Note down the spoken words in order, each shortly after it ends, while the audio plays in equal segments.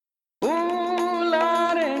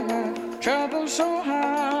so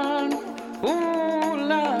hard, ooh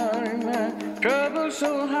Lord, my trouble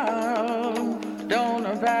so hard. Don't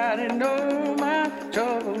nobody know my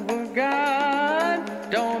trouble but God.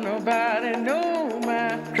 Don't nobody know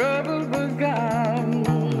my trouble but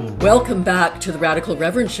God. Welcome back to the Radical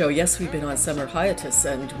Reverend Show. Yes, we've been on summer hiatus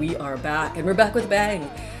and we are back, and we're back with a bang.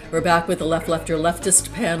 We're back with the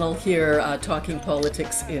Leftist panel here talking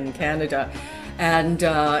politics in Canada. And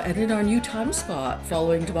in our new time spot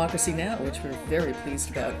following Democracy Now!, which we're very pleased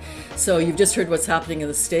about. So you've just heard what's happening in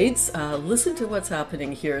the States. Listen to what's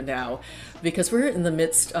happening here now, because we're in the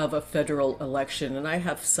midst of a federal election, and I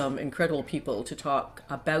have some incredible people to talk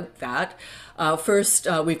about that. First,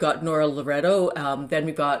 we've got Nora Loreto, then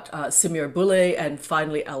we've got Semir Bulle, and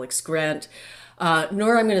finally Alex Grant.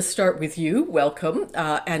 Nora, I'm going to start with you. Welcome.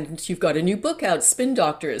 And you've got a new book out, Spin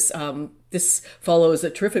Doctors. This follows a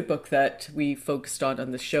terrific book that we focused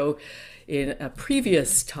on the show in a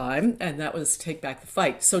previous time, and that was Take Back the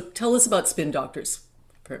Fight. So tell us about Spin Doctors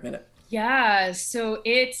for a minute. Yeah, so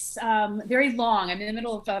it's very long. I'm in the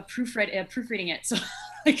middle of proofreading it, so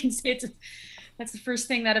I can say that's the first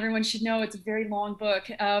thing that everyone should know. It's a very long book.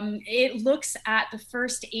 It looks at the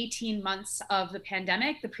first 18 months of the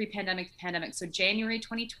pandemic, the pre-pandemic pandemic, so January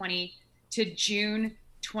 2020 to June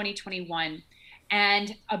 2021.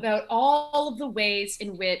 And about all of the ways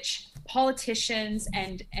in which politicians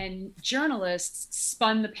and journalists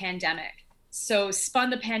spun the pandemic. So spun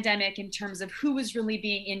the pandemic in terms of who was really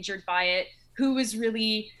being injured by it, who was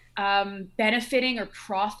really benefiting or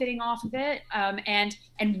profiting off of it, and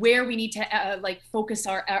where we need to focus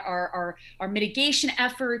our mitigation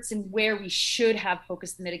efforts, and where we should have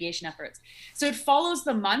focused the mitigation efforts. So it follows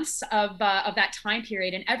the months of that time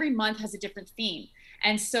period, and every month has a different theme.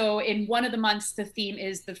 And so in one of the months, the theme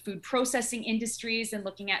is the food processing industries, and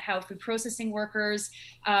looking at how food processing workers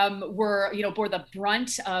bore the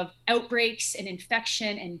brunt of outbreaks and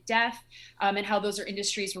infection and death, and how those are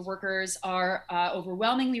industries where workers are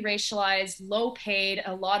overwhelmingly racialized, low paid,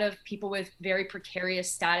 a lot of people with very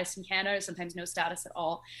precarious status in Canada, sometimes no status at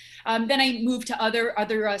all. Then I moved to other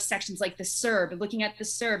sections like the CERB, looking at the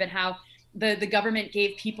CERB and how the government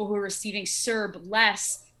gave people who were receiving CERB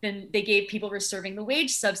less than they gave people receiving the wage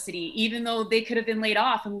subsidy, even though they could have been laid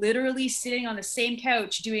off and literally sitting on the same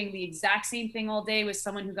couch doing the exact same thing all day with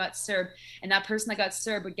someone who got CERB, and that person that got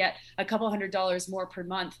CERB would get a couple $100 more per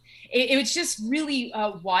month. It was just really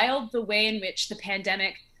wild the way in which the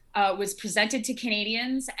pandemic was presented to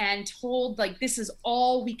Canadians and told, like, this is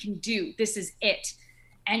all we can do, this is it.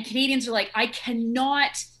 And Canadians are like, I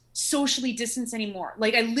cannot socially distance anymore.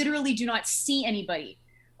 Like, I literally do not see anybody.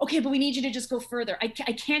 Okay, but we need you to just go further. I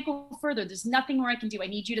can't go further. There's nothing more I can do. I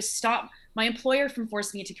need you to stop my employer from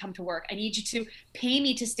forcing me to come to work. I need you to pay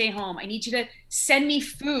me to stay home. I need you to send me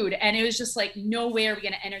food. And it was just like, no way are we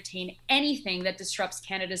going to entertain anything that disrupts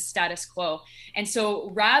Canada's status quo. And so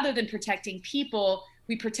rather than protecting people,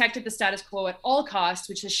 we protected the status quo at all costs,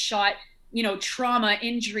 which has shot, trauma,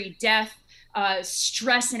 injury, death,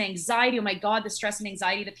 stress and anxiety. Oh my God, the stress and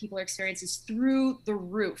anxiety that people are experiencing is through the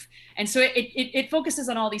roof. And so it focuses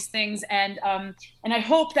on all these things. And I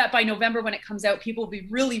hope that by November, when it comes out, people will be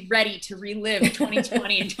really ready to relive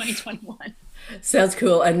 2020 and 2021. Sounds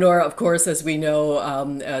cool. And Nora, of course, as we know,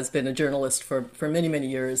 has been a journalist for many, many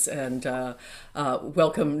years. And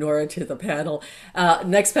welcome, Nora, to the panel.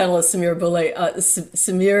 Next panelist, Semir Bulle.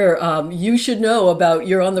 Semir, you should know about,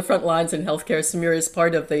 you're on the front lines in healthcare. Semir is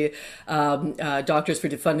part of the Doctors for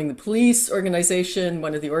Defunding the Police organization,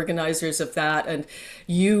 one of the organizers of that. And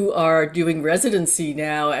you are doing residency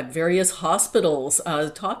now at various hospitals.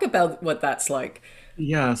 Talk about what that's like.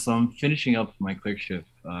 Yeah, so I'm finishing up my clerkship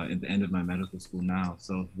at the end of my medical school now.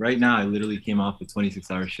 So right now I literally came off a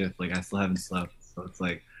 26-hour shift. Like, I still haven't slept. So it's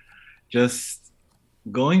like just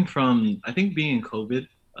going from, I think, being in COVID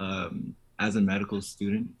as a medical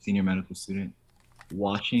student, senior medical student,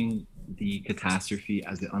 watching the catastrophe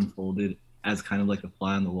as it unfolded as kind of like a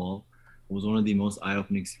fly on the wall was one of the most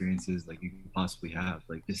eye-opening experiences like you could possibly have.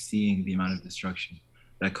 Like, just seeing the amount of destruction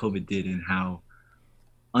that COVID did and how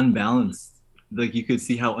unbalanced, like you could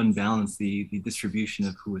see how unbalanced the distribution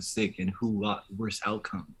of who was sick and who got worse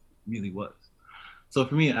outcome really was. So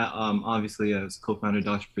for me, obviously I was co-founder of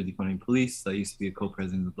Doctors for Defunding Police. I used to be a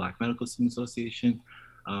co-president of the Black Medical Student Association.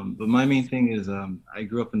 But my main thing is I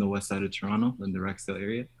grew up in the west side of Toronto, in the Rexdale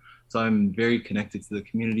area. So I'm very connected to the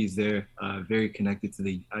communities there, very connected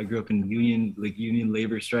to I grew up in union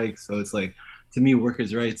labor strikes. So it's like, to me,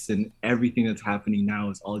 workers' rights and everything that's happening now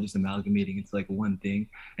is all just amalgamating into like one thing.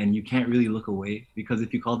 And you can't really look away, because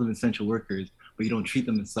if you call them essential workers, but you don't treat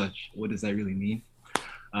them as such, what does that really mean?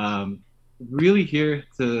 Really here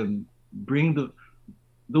to bring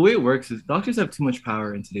the way it works is doctors have too much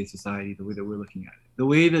power in today's society, the way that we're looking at it. The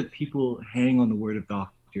way that people hang on the word of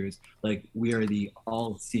doctors, like we are the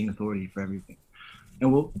all-seeing authority for everything.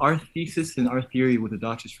 And what our thesis and our theory with the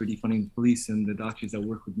Doctors for Defunding the Police and the doctors that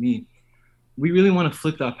work with me, we really want to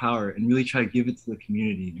flip that power and really try to give it to the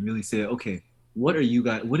community and really say, okay, what have you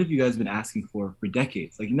guys been asking for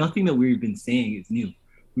decades? Like nothing that we've been saying is new.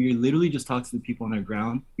 We literally just talk to the people on our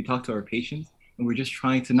ground. We talk to our patients, and we're just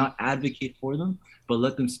trying to not advocate for them, but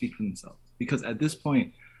let them speak for themselves. Because at this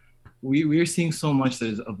point, we are seeing so much that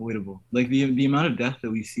is avoidable. Like the amount of death that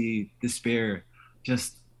we see, despair,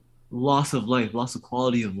 just loss of life, loss of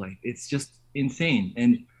quality of life. It's just insane.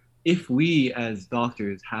 And if we as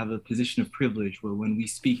doctors have a position of privilege where when we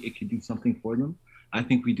speak, it could do something for them, I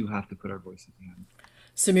think we do have to put our voices behind it.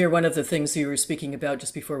 Semir, one of the things you were speaking about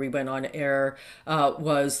just before we went on air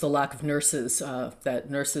was the lack of nurses, that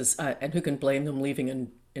nurses, and who can blame them, leaving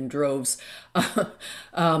in droves.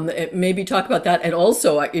 Maybe talk about that. And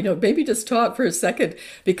also, maybe just talk for a second,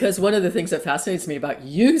 because one of the things that fascinates me about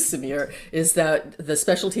you, Semir, is that the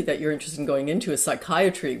specialty that you're interested in going into is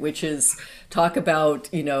psychiatry, which is talk about,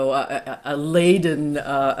 a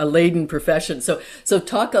laden profession. So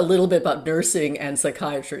talk a little bit about nursing and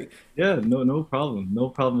psychiatry. Yeah, no problem. No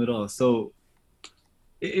problem at all. So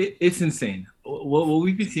it's insane. What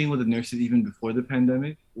we've been seeing with the nurses even before the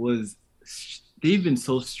pandemic was they've been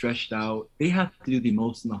so stretched out. They have to do the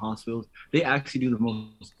most in the hospitals. They actually do the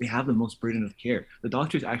most. They have the most burden of care. The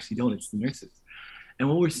doctors actually don't. It's the nurses. And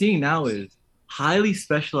what we're seeing now is highly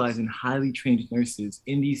specialized and highly trained nurses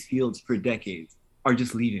in these fields for decades are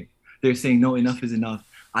just leaving. They're saying, no, enough is enough.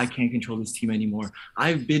 I can't control this team anymore.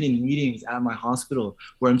 I've been in meetings at my hospital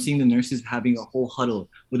where I'm seeing the nurses having a whole huddle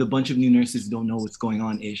with a bunch of new nurses who don't know what's going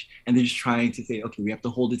on ish. And they're just trying to say, okay, we have to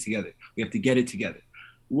hold it together. We have to get it together.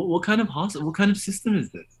 What kind of hospital, what kind of system is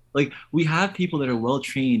this? Like, we have people that are well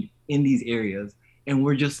trained in these areas and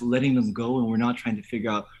we're just letting them go, and we're not trying to figure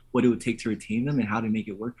out what it would take to retain them and how to make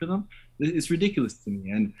it work for them. It's ridiculous to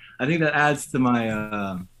me. And I think that adds to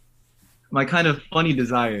my kind of funny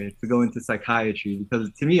desire to go into psychiatry, because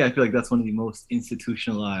to me, I feel like that's one of the most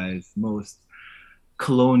institutionalized, most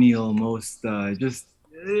colonial, most just,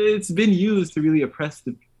 it's been used to really oppress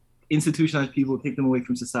the institutionalized people, take them away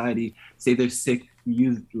from society, say they're sick,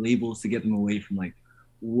 use labels to get them away from like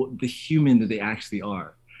the human that they actually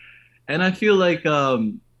are. And I feel like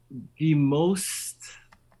the most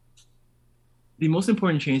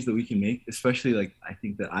important change that we can make, especially like I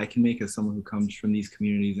think that I can make as someone who comes from these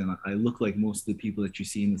communities, and I look like most of the people that you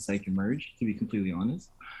see in the psych emerge, to be completely honest.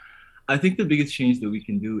 I think the biggest change that we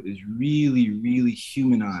can do is really, really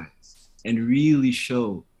humanize and really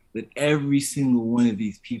show that every single one of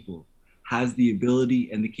these people has the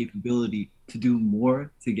ability and the capability to do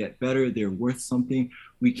more, to get better. They're worth something.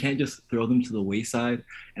 We can't just throw them to the wayside.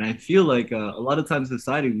 And I feel like a lot of times in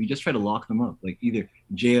society, we just try to lock them up, like either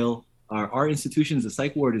jail. Our institutions, the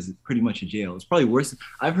psych ward is pretty much a jail. It's probably worse.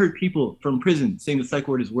 I've heard people from prison saying the psych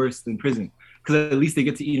ward is worse than prison because at least they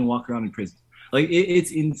get to eat and walk around in prison. Like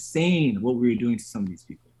it's insane what we're doing to some of these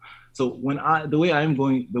people. So the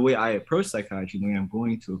way I approach psychiatry, the way I'm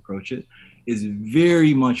going to approach it, is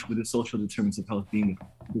very much with the social determinants of health being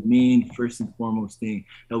the main first and foremost thing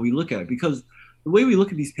that we look at. Because the way we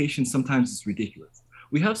look at these patients sometimes is ridiculous.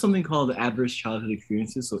 We have something called the adverse childhood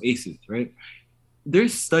experiences, so ACEs, right?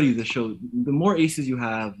 There's studies that show the more ACEs you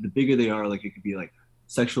have, the bigger they are. Like it could be like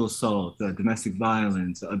sexual assault, domestic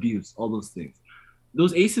violence, abuse, all those things.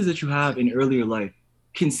 Those ACEs that you have in earlier life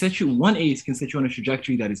one ACE can set you on a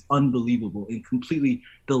trajectory that is unbelievable and completely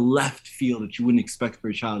the left field that you wouldn't expect for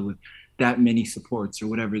a child with that many supports or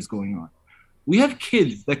whatever is going on. We have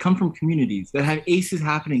kids that come from communities that have ACEs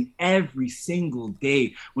happening every single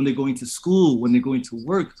day when they're going to school, when they're going to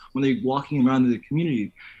work, when they're walking around in the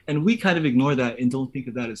community. And we kind of ignore that and don't think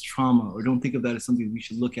of that as trauma or don't think of that as something we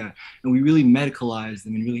should look at. And we really medicalize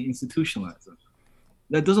them and really institutionalize them.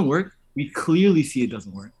 That doesn't work. We clearly see it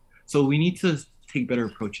doesn't work. So we need to take better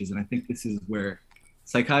approaches. And I think this is where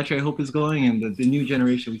psychiatry, I hope, is going. And the new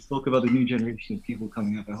generation, we spoke about the new generation of people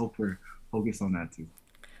coming up. I hope we're focused on that too.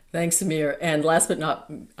 Thanks, Semir. And last but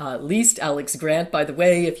not least, Alex Grant. By the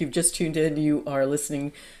way, if you've just tuned in, you are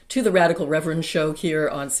listening to the Radical Reverend Show here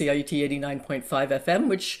on CIUT 89.5 FM,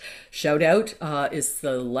 which, shout out, is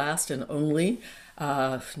the last and only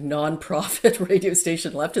non-profit radio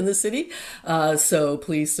station left in the city. So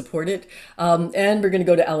please support it. And we're going to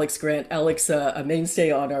go to Alex Grant. Alex, a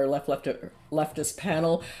mainstay on our leftist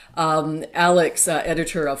panel. Alex,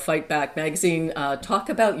 editor of Fight Back magazine. Talk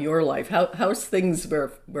about your life. How's things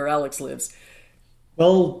where Alex lives?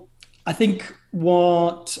 Well, I think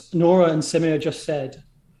what Nora and Semir just said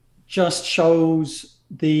just shows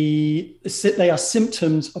they are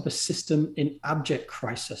symptoms of a system in abject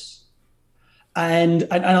crisis. And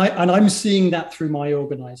I'm seeing that through my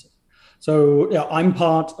organizing. So I'm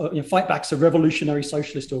part of Fight Back's a revolutionary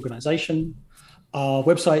socialist organization. Our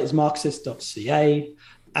website is marxist.ca,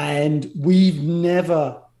 and we've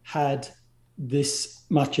never had this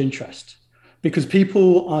much interest because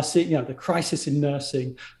people are seeing the crisis in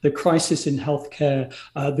nursing, the crisis in healthcare,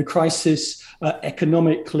 the crisis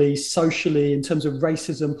economically, socially, in terms of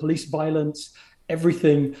racism, police violence,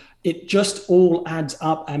 everything. It just all adds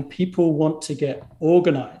up, and people want to get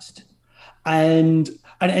organized. And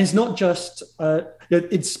it's not just,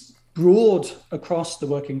 it's broad across the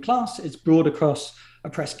working class, it's broad across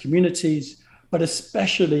oppressed communities, but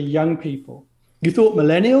especially young people. You thought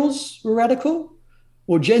millennials were radical?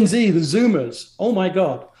 Well, Gen Z, the Zoomers, oh my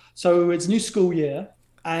God. So it's new school year,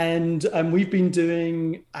 and we've been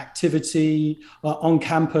doing activity on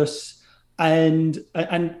campus, and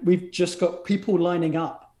we've just got people lining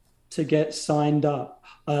up to get signed up.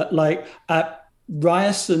 Like at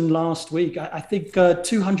Ryerson last week, I think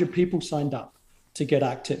 200 people signed up to get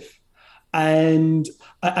active. And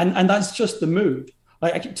that's just the mood.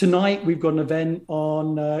 Like tonight, we've got an event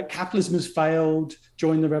on capitalism has failed,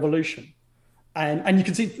 join the revolution. And you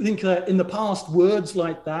can think in the past, words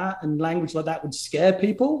like that and language like that would scare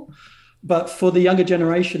people. But for the younger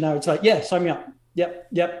generation now, it's like, yeah, sign me up.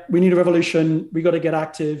 Yep. We need a revolution. We got to get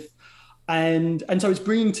active. And so it's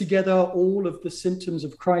bringing together all of the symptoms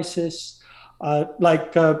of crisis. And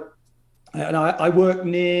I work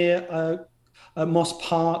near Moss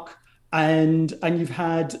Park, and you've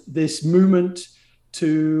had this movement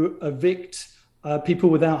to evict people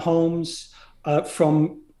without homes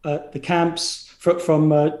from the camps,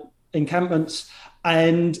 from encampments.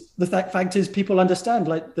 And the fact is, people understand,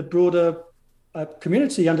 like the broader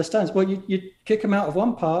community understands, well, you kick them out of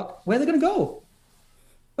one park, where are they going to go?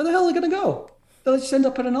 Where the hell are they going to go? They'll just end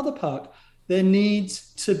up at another park. There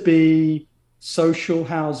needs to be social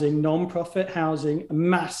housing, non-profit housing, a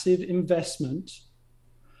massive investment.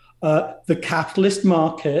 The capitalist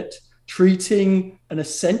market treating an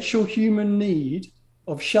essential human need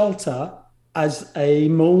of shelter as a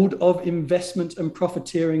mode of investment and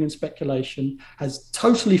profiteering and speculation has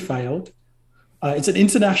totally failed. It's an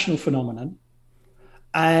international phenomenon,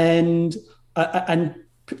 and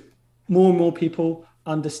more and more people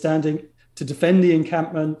understanding to defend the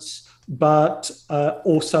encampments, but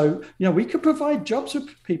also, we could provide jobs for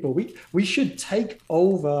people. We should take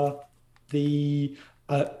over the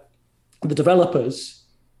developers,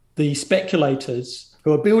 the speculators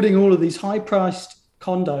who are building all of these high-priced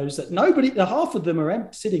condos that half of them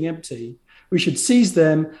are sitting empty. We should seize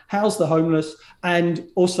them, house the homeless, and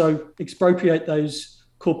also expropriate those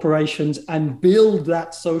corporations and build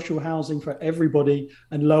that social housing for everybody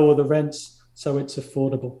and lower the rents so it's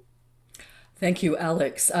affordable. Thank you,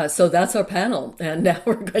 Alex. So that's our panel, and now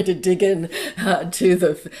we're going to dig in to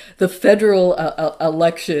the federal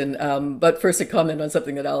election. But first, a comment on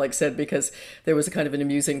something that Alex said, because there was a kind of an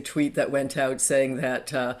amusing tweet that went out saying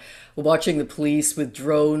that watching the police with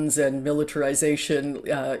drones and militarization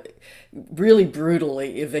really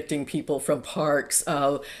brutally evicting people from parks,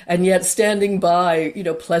 and yet standing by,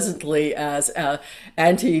 pleasantly as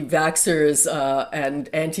anti-vaxxers and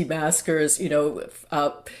anti-maskers,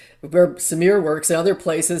 where Semir works and other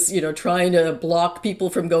places, trying to block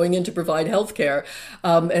people from going in to provide healthcare.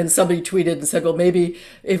 And somebody tweeted and said, well, maybe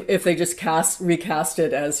if they just recast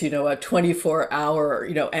it as, a 24-hour,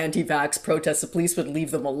 anti-vax protest, the police would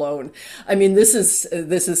leave them alone. I mean, this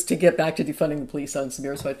is to get back to defunding the police on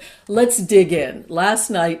Semir's point. Let's dig in.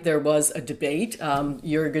 Last night, there was a debate.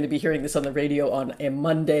 You're going to be hearing this on the radio on a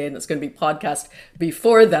Monday, and it's going to be podcast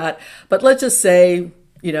before that. But let's just say,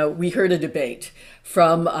 we heard a debate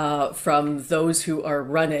from those who are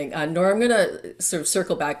running. Nora, I'm going to sort of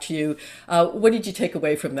circle back to you. What did you take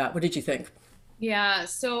away from that? What did you think? Yeah,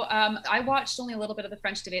 so I watched only a little bit of the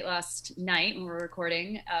French debate last night when we were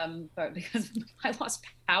recording, but because I lost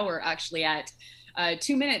power actually at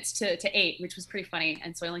 2 minutes to 8, which was pretty funny.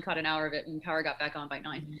 And so I only caught an hour of it, and power got back on by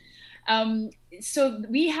 9. So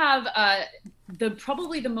we have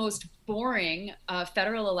probably the most boring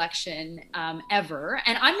federal election ever.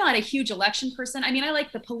 And I'm not a huge election person. I mean, I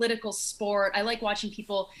like the political sport. I like watching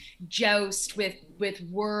people joust with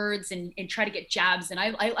words and try to get jabs. And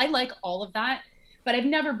I like all of that, but I've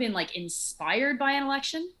never been like inspired by an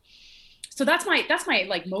election. So that's my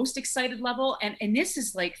like most excited level. And this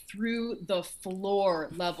is like through the floor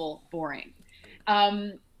level boring.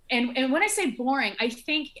 And when I say boring, I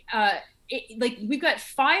think like we've got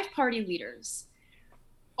 5 party leaders,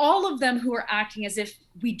 all of them who are acting as if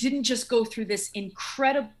we didn't just go through this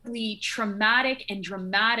incredibly traumatic and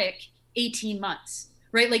dramatic 18 months,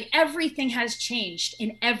 right? Like everything has changed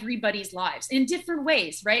in everybody's lives in different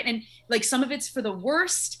ways, right? And like some of it's for the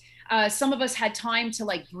worst. Some of us had time to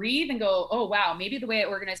like breathe and go, oh, wow, maybe the way I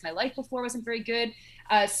organized my life before wasn't very good.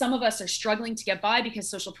 Some of us are struggling to get by because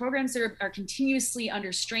social programs are continuously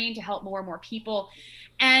under strain to help more and more people.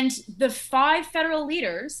 And the 5 federal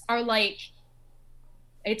leaders are like,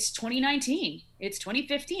 it's 2019, it's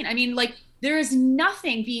 2015. I mean, like there is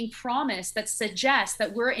nothing being promised that suggests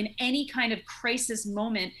that we're in any kind of crisis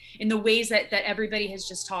moment in the ways that everybody has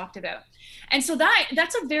just talked about. And so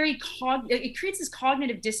that's a very, it creates this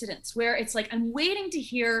cognitive dissonance where it's like, I'm waiting to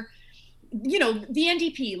hear, you know, the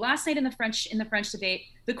NDP last night in the French debate,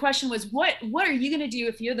 the question was, what are you going to do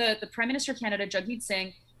if you're the Prime Minister of Canada, Jagmeet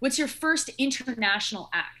Singh, what's your first international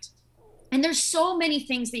act? And there's so many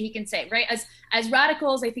things that he can say, right? As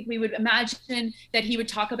radicals, I think we would imagine that he would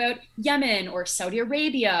talk about Yemen or Saudi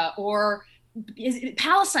Arabia or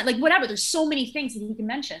Palestine, like whatever. There's so many things that he can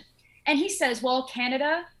mention. And he says, well,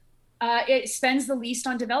 Canada, it spends the least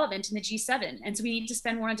on development in the G7. And so we need to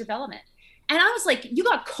spend more on development. And I was like, you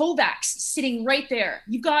got COVAX sitting right there.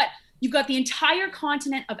 You've got the entire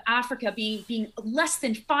continent of Africa being less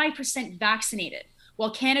than 5% vaccinated, while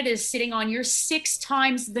Canada is sitting on your 6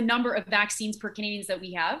 times the number of vaccines per Canadians that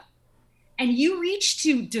we have. And you reach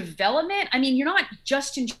to development. I mean, you're not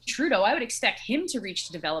Justin Trudeau. I would expect him to reach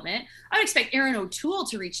to development. I would expect Erin O'Toole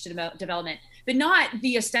to reach to development, but not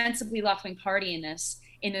the ostensibly left-wing party in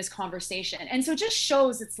this conversation. And so it just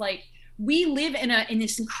shows it's like we live in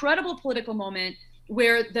this incredible political moment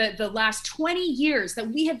where the last 20 years that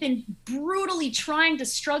we have been brutally trying to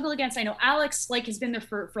struggle against. I know Alex has been there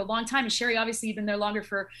for a long time, and Sherry obviously you've been there longer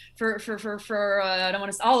for I don't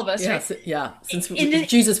want to all of us. Yeah, right? Since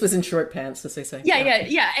Jesus was in short pants, as they say.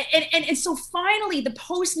 Yeah. And so finally, the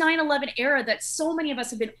post 9/11 era that so many of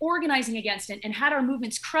us have been organizing against and had our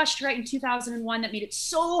movements crushed right in 2001, that made it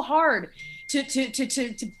so hard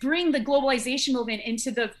to bring the globalization movement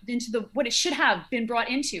into the what it should have been brought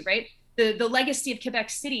into, right? The legacy of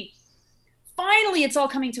Quebec City. Finally, it's all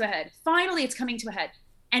coming to a head. Finally, it's coming to a head.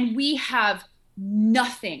 And we have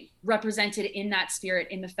nothing represented in that spirit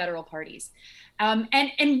in the federal parties. And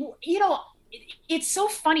you know, it's so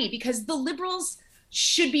funny because the Liberals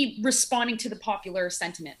should be responding to the popular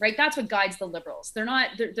sentiment, right? That's what guides the Liberals.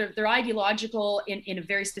 They're ideological in a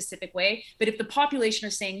very specific way, but if the population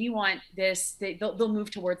are saying we want this, they'll move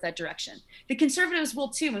towards that direction. The Conservatives will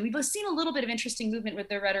too, and we've seen a little bit of interesting movement with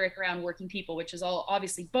their rhetoric around working people, which is all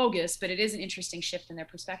obviously bogus, but it is an interesting shift in their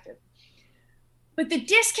perspective. But the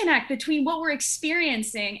disconnect between what we're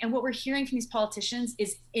experiencing and what we're hearing from these politicians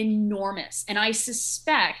is enormous. And I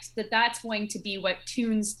suspect that that's going to be what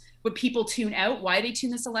people tune out, why they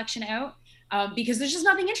tune this election out, because there's just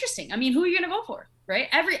nothing interesting. I mean, who are you going to vote for, right?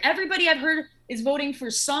 Everybody I've heard is voting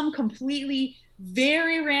for some completely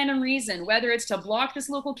very random reason, whether it's to block this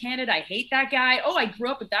local candidate, I hate that guy, oh, I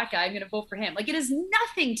grew up with that guy, I'm going to vote for him. Like, it has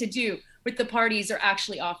nothing to do with the parties are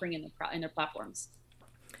actually offering in their platforms.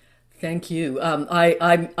 Thank you.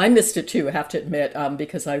 I missed it too, I have to admit,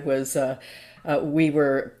 because I was... we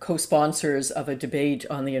were co-sponsors of a debate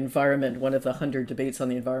on the environment, one of the 100 debates on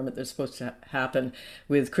the environment that's supposed to happen,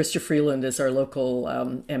 with Chrystia Freeland as our local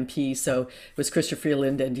MP. So it was Chrystia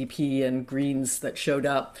Freeland, NDP, and Greens that showed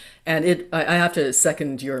up. And I have to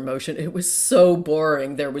second your motion. It was so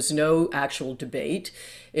boring. There was no actual debate.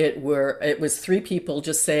 It was 3 people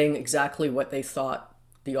just saying exactly what they thought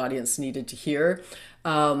the audience needed to hear.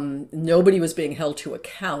 Nobody was being held to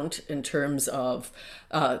account in terms of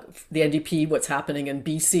the NDP, what's happening in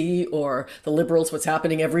BC, or the Liberals, what's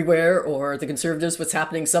happening everywhere, or the Conservatives, what's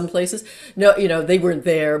happening some places. No, they weren't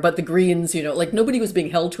there, but the Greens, nobody was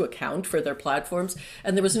being held to account for their platforms,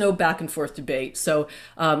 and there was no back and forth debate. So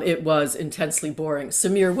it was intensely boring.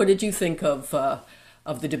 Semir, what did you think of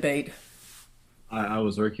the debate? I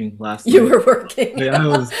was working last night. You were working. Yeah, I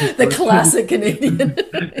was the classic Canadian.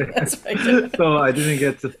 That's right. So I didn't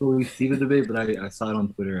get to fully see the debate, but I saw it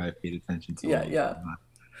on Twitter. I paid attention to it. Yeah.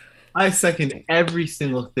 I second every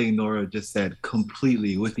single thing Nora just said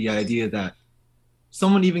completely, with the idea that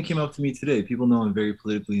someone even came up to me today. People know I'm very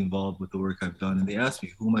politically involved with the work I've done, and they asked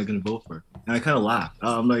me, who am I going to vote for? And I kind of laughed.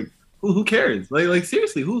 I'm like, who cares? Like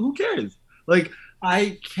seriously, who cares? Like,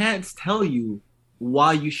 I can't tell you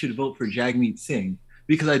why you should vote for Jagmeet Singh,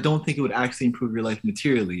 because I don't think it would actually improve your life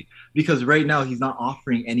materially, because right now he's not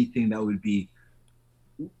offering anything that would be,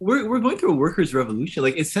 we're going through a workers' revolution.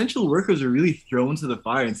 Like, essential workers are really thrown to the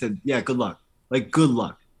fire and said, yeah, good luck. Like, good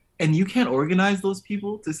luck. And you can't organize those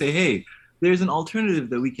people to say, hey, there's an alternative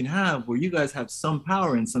that we can have where you guys have some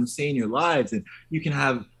power and some say in your lives, and you can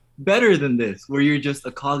have better than this, where you're just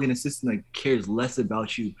a cog in a system that cares less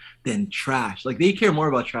about you than trash. Like, they care more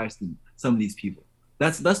about trash than some of these people.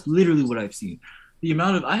 That's literally what I've seen. The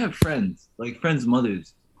amount of, I have friends, like friends'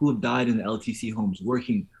 mothers, who have died in the LTC homes,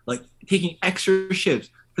 working, like taking extra shifts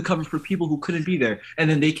to cover for people who couldn't be there, and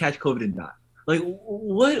then they catch COVID and die. Like,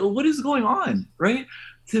 what is going on, right?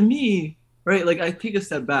 To me, right, like, I take a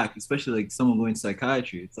step back, especially like someone going to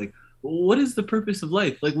psychiatry. It's like, what is the purpose of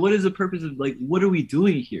life? Like, what is the purpose of, like, what are we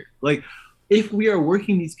doing here? Like, if we are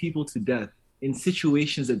working these people to death in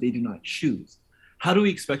situations that they do not choose, how do we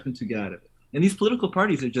expect them to get out of it? And these political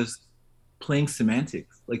parties are just playing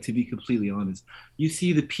semantics, like, to be completely honest. You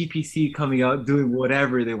see the PPC coming out doing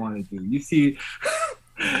whatever they want to do. You see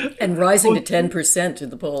and rising to 10% in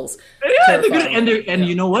the polls. Yeah,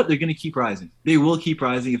 you know what? They're going to keep rising. They will keep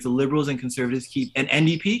rising if the liberals and conservatives and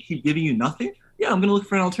NDP keep giving you nothing. Yeah, I'm going to look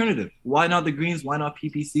for an alternative. Why not the Greens? Why not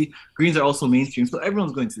PPC? Greens are also mainstream, so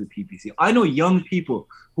everyone's going to the PPC. I know young people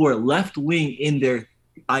who are left-wing in their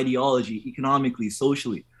ideology, economically,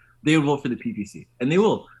 socially. They will vote for the PPC, and they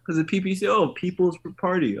will, because the PPC, oh, People's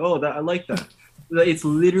Party, oh, that I like that. It's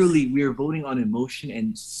literally, we are voting on emotion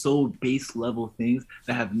and so base level things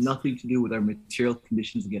that have nothing to do with our material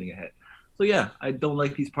conditions of getting ahead. So yeah, I don't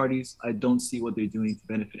like these parties. I don't see what they're doing to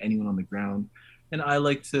benefit anyone on the ground. And I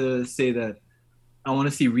like to say that I want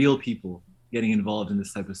to see real people getting involved in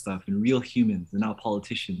this type of stuff, and real humans, and not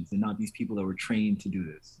politicians, and not these people that were trained to do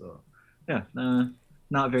this. So yeah,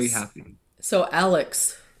 not very happy. So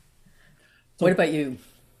Alex, what about you?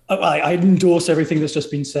 I endorse everything that's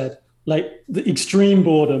just been said. Like, the extreme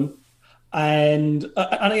boredom, and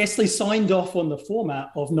I guess they signed off on the format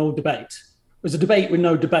of no debate. It was a debate with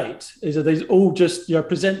no debate. Is that they all just, you know,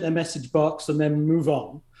 present their message box and then move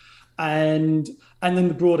on, and then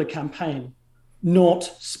the broader campaign, not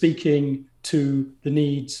speaking to the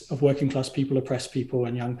needs of working class people, oppressed people,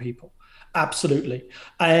 and young people. Absolutely.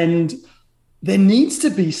 And there needs to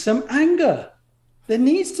be some anger. There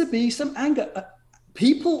needs to be some anger.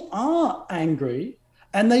 People are angry,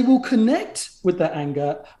 and they will connect with that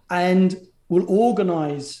anger and will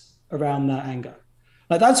organize around that anger.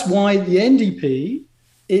 Now, that's why the NDP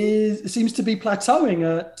seems to be plateauing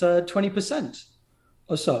at 20%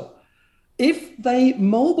 or so. If they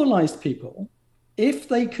mobilized people, if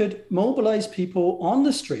they could mobilize people on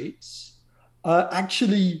the streets,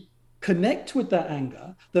 actually connect with that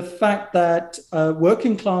anger, the fact that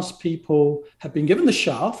working class people have been given the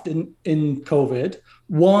shaft in COVID,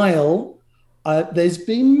 while there's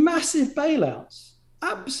been massive bailouts,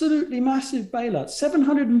 absolutely massive bailouts,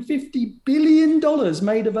 $750 billion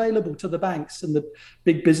made available to the banks and the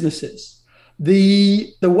big businesses.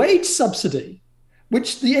 The wage subsidy,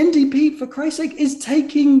 which the NDP, for Christ's sake, is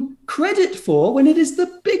taking credit for when it is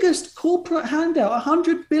the biggest corporate handout,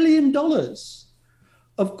 $100 billion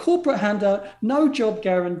of corporate handout, no job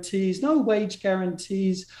guarantees, no wage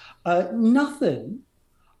guarantees, nothing,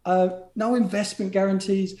 no investment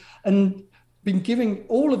guarantees, and been giving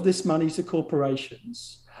all of this money to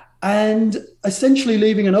corporations and essentially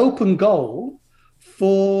leaving an open goal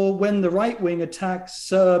for when the right wing attacks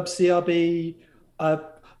CERB,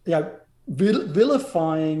 CRB,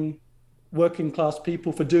 vilifying working class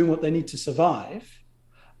people for doing what they need to survive,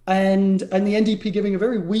 and the NDP giving a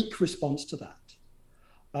very weak response to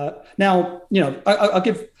that. Now, you know, I'll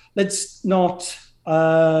give, let's not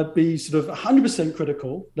be sort of 100%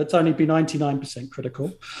 critical. Let's only be 99%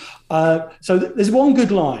 critical. So there's one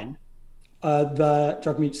good line that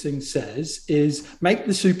Jagmeet Singh says is, make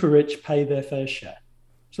the super rich pay their fair share.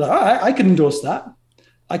 So I can endorse that.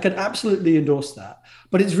 I can absolutely endorse that.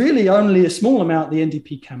 But it's really only a small amount the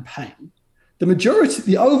NDP campaign. The majority,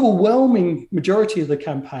 the overwhelming majority of the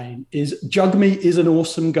campaign is Jagmeet is an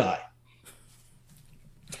awesome guy.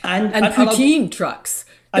 And poutine trucks.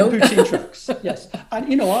 And poutine trucks, yes. And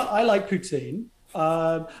you know what? I like poutine.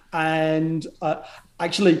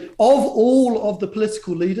 Actually, of all of the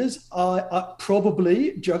political leaders,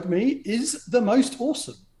 probably Jagmeet is the most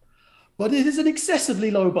awesome. But it is an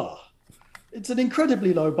excessively low bar. It's an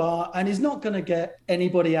incredibly low bar, and he's not going to get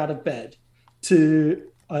anybody out of bed to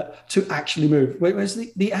actually move. Whereas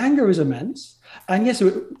the anger is immense. And yes,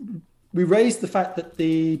 we raised the fact that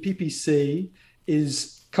the PPC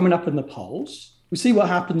is coming up in the polls. We see what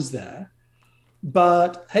happens there.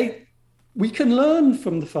 But hey, we can learn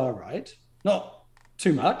from the far right, not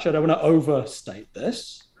too much. I don't want to overstate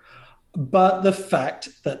this, but the fact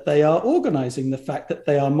that they are organizing, the fact that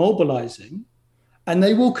they are mobilizing, and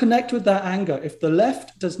they will connect with that anger. If the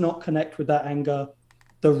left does not connect with that anger,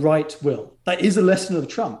 the right will. That is a lesson of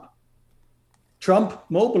Trump. Trump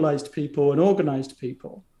mobilized people and organized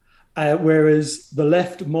people, whereas the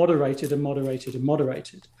left moderated and moderated and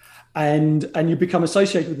moderated. And you become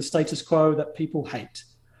associated with the status quo that people hate.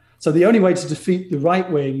 So the only way to defeat the right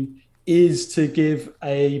wing is to give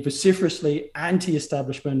a vociferously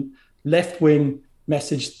anti-establishment left-wing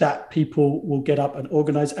message that people will get up and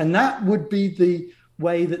organize. And that would be the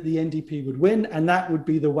way that the NDP would win. And that would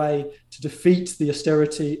be the way to defeat the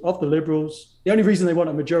austerity of the Liberals. The only reason they want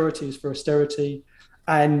a majority is for austerity,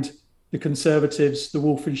 and the Conservatives, the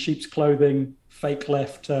wolf in sheep's clothing, fake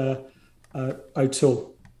left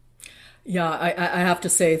O'Toole. Yeah, I have to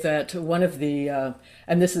say that one of the,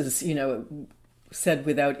 and this is, said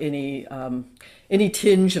without any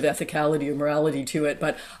tinge of ethicality or morality to it,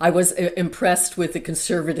 but I was impressed with the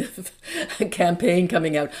Conservative campaign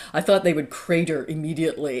coming out. I thought they would crater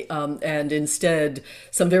immediately, and instead,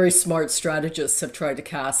 some very smart strategists have tried to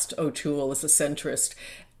cast O'Toole as a centrist,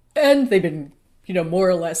 and they've been, more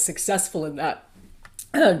or less successful in that,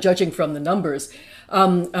 judging from the numbers.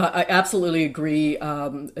 I absolutely agree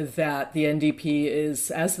that the NDP is,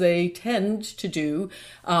 as they tend to do,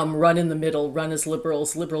 run in the middle, run as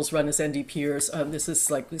liberals run as NDPers. This is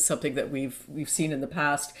like something that we've seen in the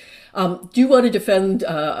past. Do you want to defend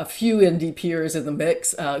a few NDPers in the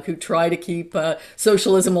mix who try to keep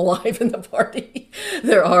socialism alive in the party?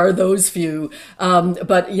 There are those few.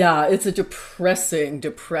 But yeah, it's a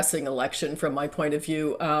depressing election from my point of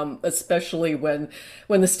view, especially when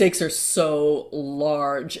the stakes are so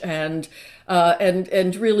large, and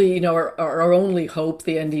really, our only hope,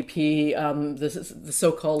 the NDP, the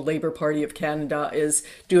so-called Labour Party of Canada, is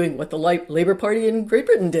doing what the Labour Party in Great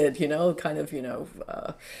Britain did,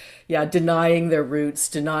 denying their roots,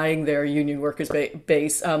 denying their union workers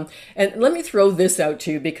base. And let me throw this out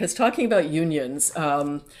too, because talking about unions,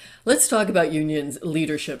 let's talk about unions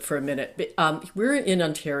leadership for a minute. We're in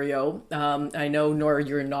Ontario. I know, Nora,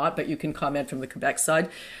 you're not, but you can comment from the Quebec side.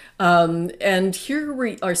 And here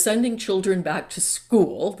we are sending children back to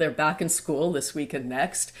school. They're back in school this week and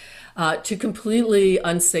next, to completely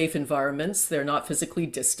unsafe environments. They're not physically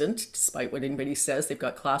distant, despite what anybody says. They've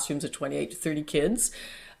got classrooms of 28 to 30 kids.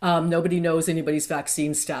 Nobody knows anybody's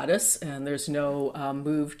vaccine status, and there's no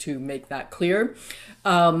move to make that clear.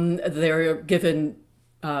 They're given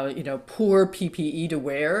poor PPE to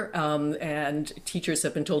wear, and teachers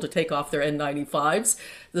have been told to take off their N95s.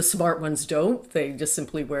 The smart ones don't. They just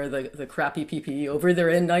simply wear the crappy PPE over their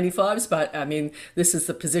N95s, but I mean, this is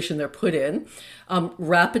the position they're put in.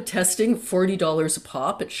 Rapid testing, $40 a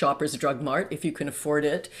pop at Shoppers Drug Mart, if you can afford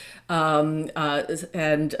it. And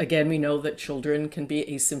again, we know that children can be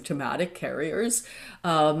asymptomatic carriers,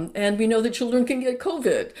 and we know that children can get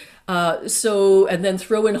COVID. And then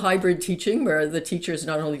throw in hybrid teaching, where the teacher is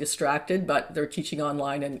not only distracted, but they're teaching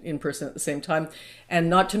online and in person at the same time. And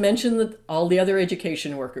not to mention all the other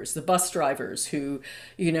education workers, the bus drivers who,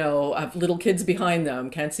 have little kids behind them,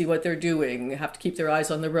 can't see what they're doing, have to keep their eyes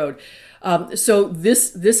on the road. So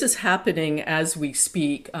this is happening as we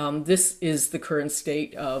speak. This is the current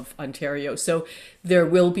state of Ontario. So there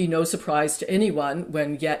will be no surprise to anyone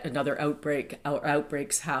when yet another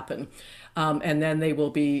outbreaks happen. And then they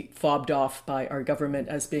will be fobbed off by our government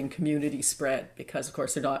as being community spread, because of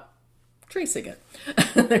course they're not tracing it.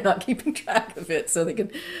 They're not keeping track of it, so they can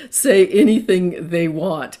say anything they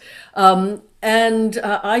want. And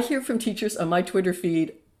I hear from teachers on my Twitter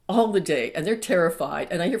feed all the day, and they're terrified.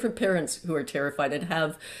 And I hear from parents who are terrified and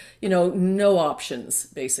have, no options,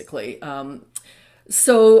 basically.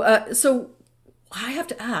 So I have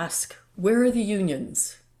to ask, where are the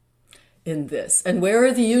unions in this, and where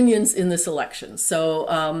are the unions in this election?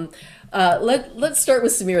 So let's start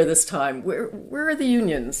with Semir this time. Where are the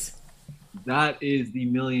unions? That is the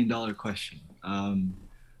 $1 million question.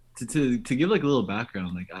 To give like a little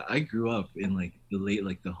background, like I grew up in like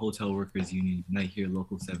the hotel workers union, Night Here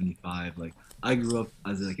Local 75. Like I grew up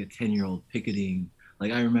as like a 10-year-old picketing.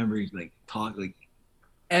 Like I remember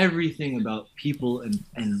everything about people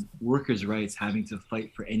and workers' rights, having to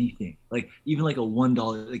fight for anything. Like even like a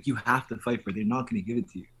 $1, like you have to fight for it. They're not going to give it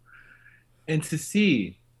to you. And to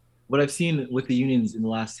see what I've seen with the unions in the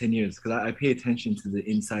last 10 years, because I pay attention to the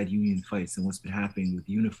inside union fights and what's been happening with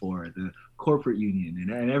Unifor, the corporate union,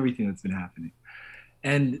 and everything that's been happening.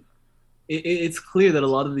 And it's clear that a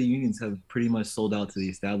lot of the unions have pretty much sold out to the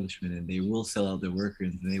establishment, and they will sell out their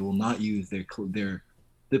workers, and they will not use the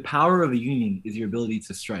power of a union is your ability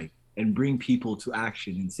to strike and bring people to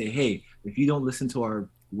action and say, hey, if you don't listen to our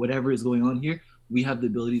whatever is going on here, we have the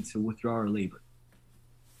ability to withdraw our labor.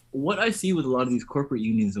 What I see with a lot of these corporate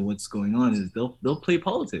unions and what's going on is they'll play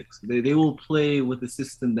politics. They will play with the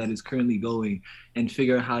system that is currently going and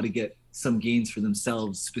figure out how to get some gains for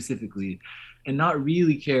themselves specifically. and not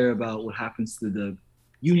really care about what happens to the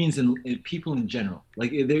unions and people in general.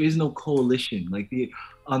 Like there is no coalition. Like the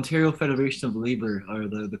Ontario Federation of Labor, or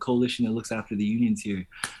the coalition that looks after the unions here,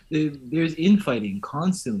 there's infighting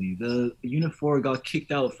constantly. The Unifor got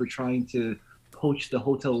kicked out for trying to poach the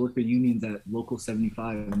hotel worker unions at Local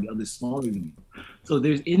 75 and the other smaller unions. So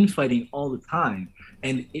there's infighting all the time,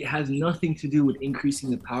 and it has nothing to do with increasing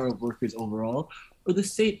the power of workers overall or the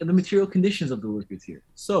state and the material conditions of the workers here.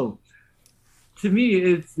 So to me,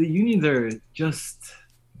 it's the unions are just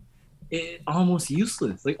almost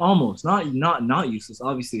useless. Like almost, not useless.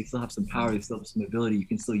 Obviously, they still have some power, they still have some ability. You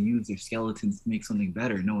can still use their skeletons to make something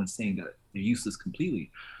better. No one's saying that they're useless completely.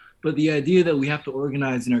 But the idea that we have to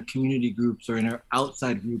organize in our community groups or in our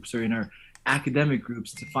outside groups or in our academic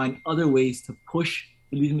groups to find other ways to push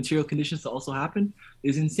for these material conditions to also happen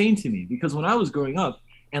is insane to me. Because when I was growing up,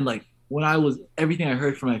 and like when I was, everything I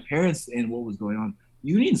heard from my parents and what was going on,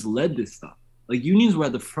 unions led this stuff. Like unions were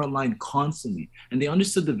at the front line constantly, and they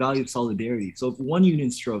understood the value of solidarity. So if one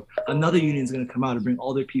union stroke, another union is going to come out and bring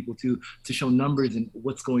all their people to show numbers and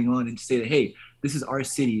what's going on, and to say that, hey, this is our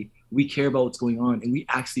city, we care about what's going on, and we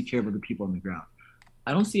actually care about the people on the ground.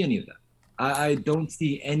 I don't see any of that. I don't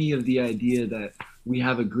see any of the idea that we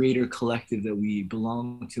have a greater collective that we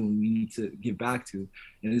belong to and we need to give back to.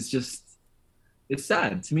 And it's just, it's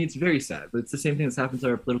sad. To me, it's very sad. But it's the same thing that's happened to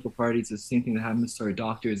our political parties. It's the same thing that happens to our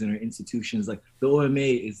doctors and our institutions. Like the OMA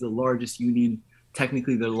is the largest union,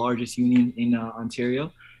 technically the largest union in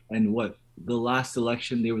Ontario. And what, the last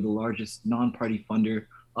election, they were the largest non-party funder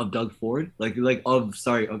of Doug Ford,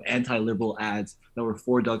 of anti-liberal ads that were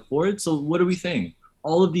for Doug Ford. So what are we saying?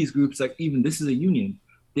 All of these groups, like even this is a union,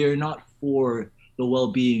 they're not for the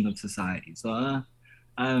well-being of society. So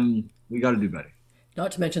we got to do better.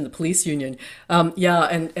 Not to mention the police union. And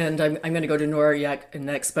I'm going to go to Nora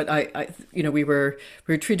next, but we were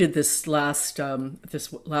treated this last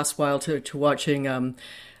while to watching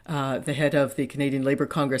the head of the Canadian Labour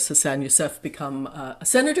Congress, Hassan Youssef, become a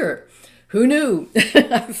senator. Who knew?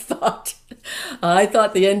 I thought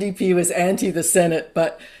the NDP was anti the Senate,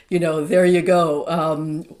 but there you go.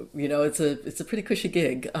 It's a pretty cushy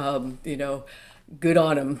gig. Good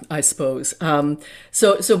on him, I suppose.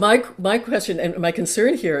 So my question and my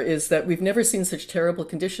concern here is that we've never seen such terrible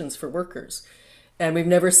conditions for workers, and we've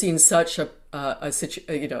never seen such a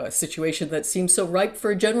situation that seems so ripe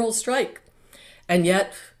for a general strike, and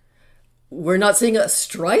yet we're not seeing a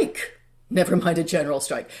strike. Never mind a general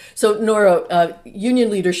strike. So Nora, union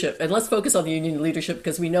leadership, and let's focus on the union leadership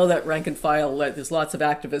because we know that rank and file, there's lots of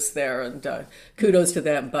activists there, and kudos to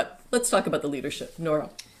them. But let's talk about the leadership, Nora.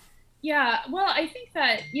 Yeah, well, I think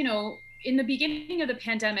that, in the beginning of the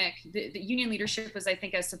pandemic, the union leadership was, I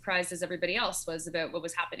think, as surprised as everybody else was about what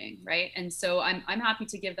was happening, right? And so I'm happy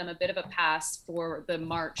to give them a bit of a pass for the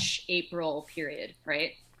March-April period,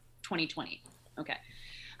 right? 2020. Okay.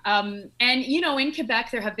 And, in Quebec,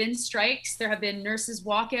 there have been strikes, there have been nurses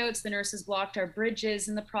walkouts, the nurses blocked our bridges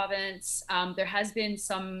in the province. There has been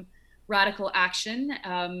some radical action,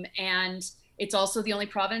 and it's also the only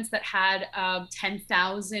province that had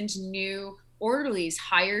 10,000 new orderlies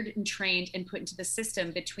hired and trained and put into the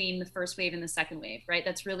system between the first wave and the second wave, right?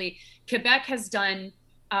 That's really, Quebec has done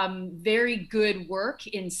very good work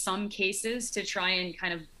in some cases to try and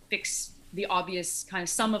kind of fix the obvious kind of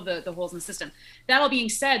some of the holes in the system. That all being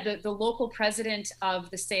said, the local president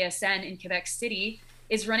of the CSN in Quebec City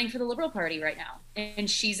is running for the Liberal Party right now, and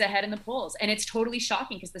she's ahead in the polls. And it's totally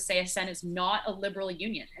shocking because the CSN is not a liberal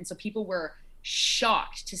union. And so people were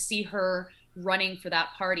shocked to see her running for that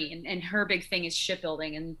party. And her big thing is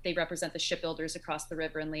shipbuilding, and they represent the shipbuilders across the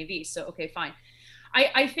river in Lévis. So, okay, fine.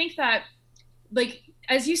 I think that, like,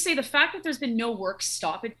 as you say, the fact that there's been no work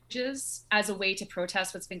stoppages as a way to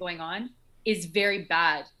protest what's been going on is very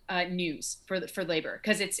bad news for labor,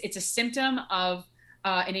 because it's a symptom of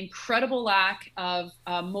an incredible lack of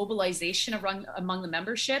mobilization among the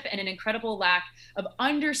membership, and an incredible lack of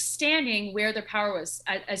understanding where their power was.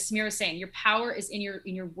 As Semir was saying, your power is in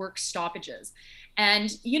your work stoppages.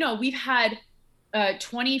 And we've had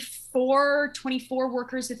 24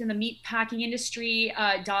 workers within the meat packing industry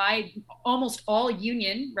die, almost all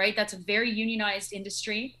union, right? That's a very unionized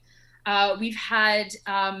industry. We've had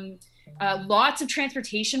lots of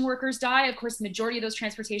transportation workers die. Of course, the majority of those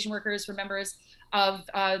transportation workers were members of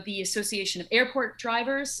the Association of Airport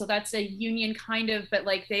Drivers. So that's a union kind of, but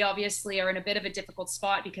like they obviously are in a bit of a difficult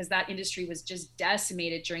spot because that industry was just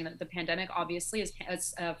decimated during the pandemic, obviously,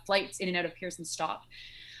 as flights in and out of Pearson stopped.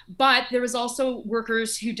 But there was also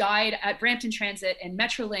workers who died at Brampton Transit and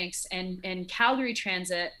Metrolinx and Calgary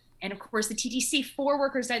Transit. And of course, the TTC, 4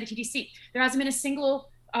 workers died at the TTC. There hasn't been a single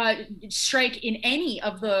strike in any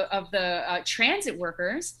of the transit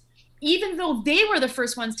workers, even though they were the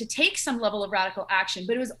first ones to take some level of radical action,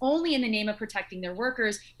 but it was only in the name of protecting their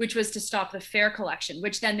workers, which was to stop the fare collection,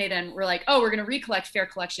 which then they then were like, oh, we're going to recollect fare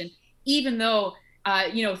collection, even though,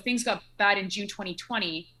 things got bad in June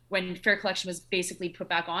 2020 when fare collection was basically put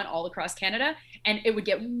back on all across Canada, and it would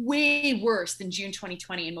get way worse than June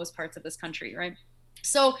 2020 in most parts of this country, right?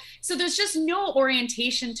 So there's just no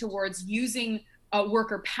orientation towards using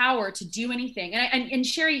worker power to do anything. And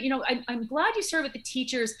Sherry, I'm glad you started with the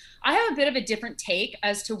teachers. I have a bit of a different take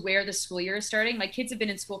as to where the school year is starting. My kids have been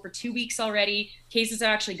in school for 2 weeks already. Cases have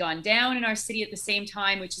actually gone down in our city at the same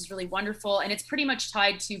time, which is really wonderful. And it's pretty much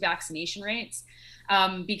tied to vaccination rates,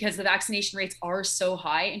 because the vaccination rates are so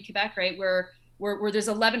high in Quebec, right? Where there's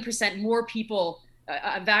 11% more people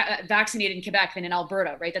vaccinated in Quebec than in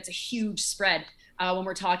Alberta, right? That's a huge spread. When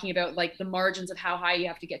we're talking about like the margins of how high you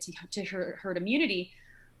have to get to herd immunity.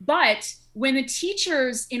 But when the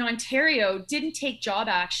teachers in Ontario didn't take job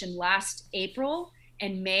action last April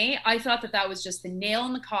and May, I thought that was just the nail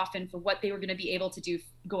in the coffin for what they were going to be able to do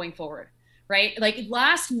going forward, right? Like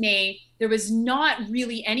last May, there was not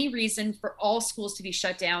really any reason for all schools to be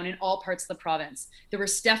shut down in all parts of the province. There were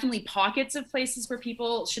definitely pockets of places where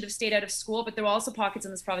people should have stayed out of school, but there were also pockets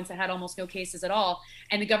in this province that had almost no cases at all.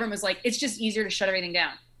 And the government was like, it's just easier to shut everything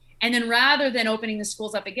down. And then rather than opening the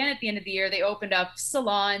schools up again at the end of the year, they opened up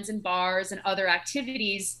salons and bars and other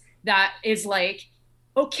activities that is like,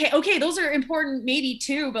 okay, those are important maybe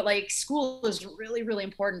too, but like school is really, really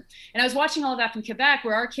important. And I was watching all of that from Quebec,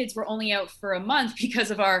 where our kids were only out for a month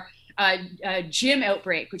because of our gym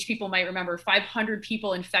outbreak, which people might remember, 500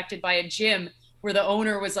 people infected by a gym where the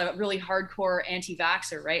owner was a really hardcore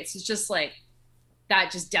anti-vaxxer, right? So it's just like,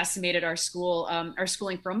 that just decimated our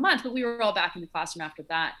schooling for a month, but we were all back in the classroom after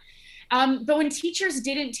that. But when teachers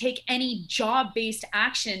didn't take any job-based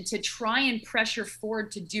action to try and pressure Ford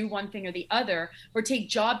to do one thing or the other, or take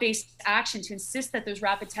job-based action to insist that there's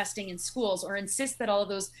rapid testing in schools, or insist that all of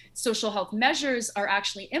those social health measures are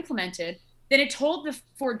actually implemented, then it told the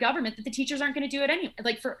Ford government that the teachers aren't going to do it anyway,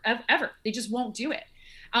 like forever. They just won't do it.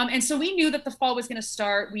 And so we knew that the fall was going to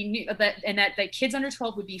start. We knew that kids under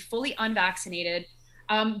 12 would be fully unvaccinated.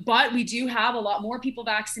 But we do have a lot more people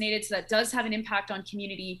vaccinated, so that does have an impact on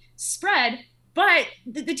community spread. But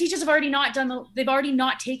the teachers have already they've already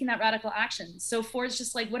not taken that radical action. So Ford's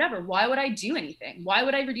just like, whatever, why would I do anything? Why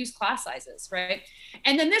would I reduce class sizes, right?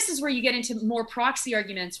 And then this is where you get into more proxy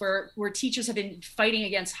arguments where teachers have been fighting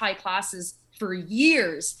against high classes for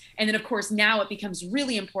years. And then of course, now it becomes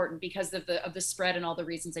really important because of the spread and all the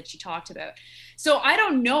reasons that you talked about. So I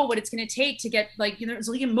don't know what it's going to take to get there's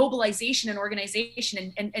like a mobilization and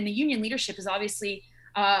organization, and the union leadership is obviously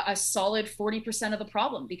a solid 40% of the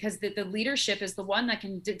problem, because the leadership is the one that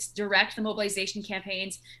can direct the mobilization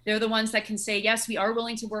campaigns. They're the ones that can say, yes, we are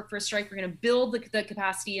willing to work for a strike. We're going to build the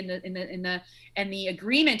capacity and the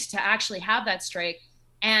agreement to actually have that strike.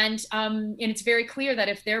 And it's very clear that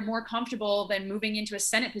if they're more comfortable than moving into a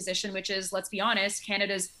Senate position, which is, let's be honest,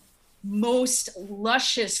 Canada's most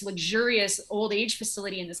luscious, luxurious old age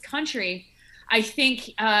facility in this country, I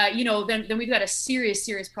think, then we've got a serious,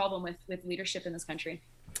 serious problem with leadership in this country.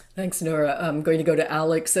 Thanks, Nora. I'm going to go to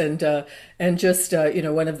Alex, and just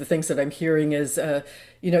one of the things that I'm hearing is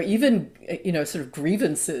even sort of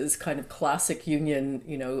grievances, kind of classic union,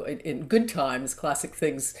 in good times, classic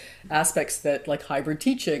things, aspects that like hybrid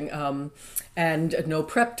teaching, and no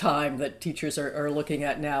prep time that teachers are looking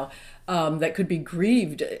at now, that could be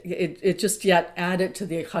grieved. It just yet added to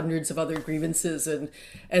the hundreds of other grievances, and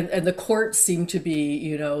the courts seem to be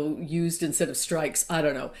used instead of strikes. I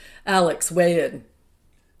don't know. Alex, weigh in.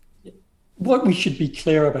 What we should be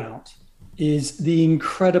clear about is the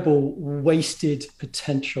incredible wasted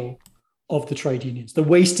potential of the trade unions, the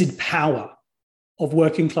wasted power of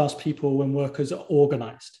working class people when workers are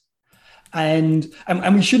organized. And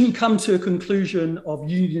we shouldn't come to a conclusion of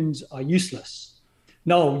unions are useless.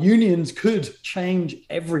 No, unions could change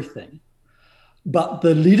everything, but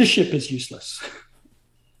the leadership is useless.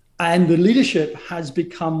 And the leadership has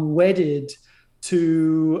become wedded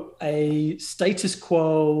to a status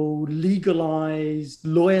quo, legalized,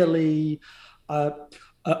 loyally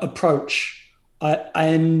approach.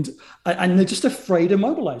 And they're just afraid of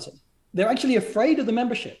mobilizing. They're actually afraid of the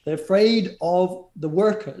membership. They're afraid of the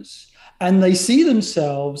workers. And they see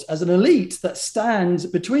themselves as an elite that stands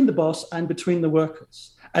between the boss and between the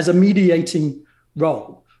workers as a mediating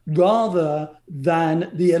role, rather than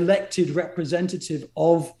the elected representative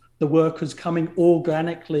of the workers coming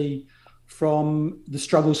organically from the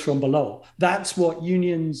struggles from below. That's what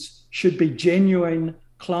unions should be: genuine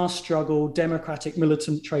class struggle, democratic,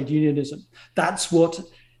 militant trade unionism. That's what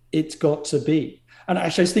it's got to be. And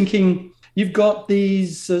actually, I was thinking, you've got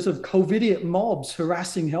these sort of COVIDiot mobs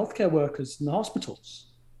harassing healthcare workers in the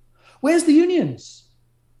hospitals. Where's the unions?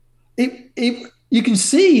 You can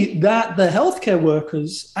see that the healthcare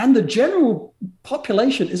workers and the general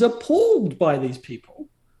population is appalled by these people.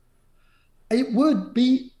 It would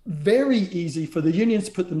be very easy for the unions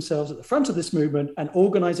to put themselves at the front of this movement and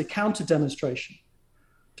organize a counter demonstration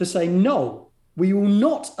to say, no, we will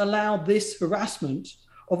not allow this harassment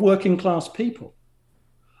of working class people.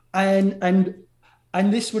 And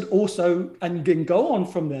this would also, and then go on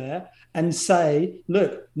from there and say,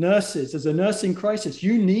 look, nurses, there's a nursing crisis.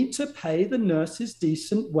 You need to pay the nurses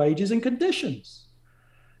decent wages and conditions.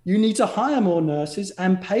 You need to hire more nurses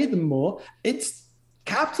and pay them more. It's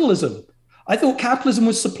capitalism. I thought capitalism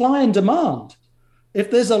was supply and demand.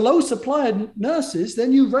 If there's a low supply of nurses,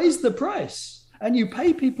 then you raise the price and you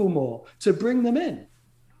pay people more to bring them in,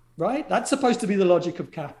 right? That's supposed to be the logic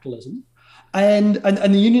of capitalism. And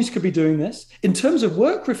the unions could be doing this. In terms of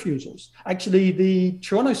work refusals, actually, the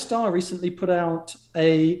Toronto Star recently put out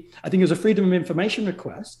I think it was a Freedom of Information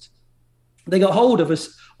request. They got hold of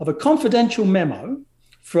a confidential memo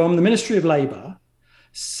from the Ministry of Labour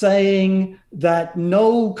saying that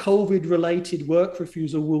no COVID-related work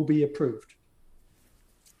refusal will be approved.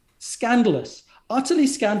 Scandalous, utterly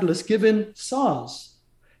scandalous, given SARS,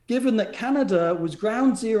 given that Canada was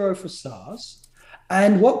ground zero for SARS.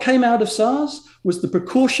 And what came out of SARS was the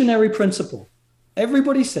precautionary principle.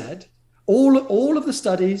 Everybody said, all of the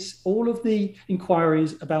studies, all of the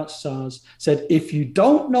inquiries about SARS said, if you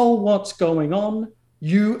don't know what's going on,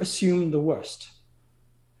 you assume the worst.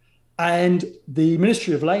 And the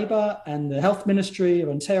Ministry of Labour and the Health Ministry of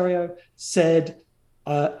Ontario said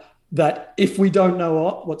that if we don't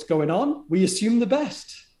know what's going on, we assume the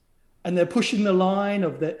best. And they're pushing the line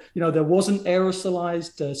of that, there wasn't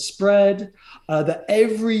aerosolized spread, that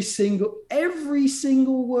every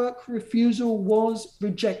single work refusal was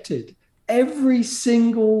rejected, every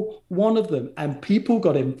single one of them. And people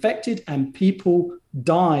got infected and people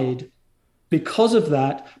died because of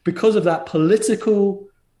that political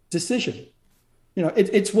decision.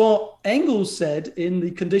 It's what Engels said in the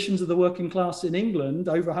Conditions of the Working Class in England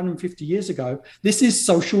over 150 years ago. This is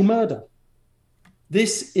social murder.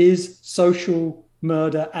 This is social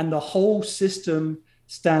murder, and the whole system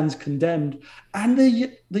stands condemned. And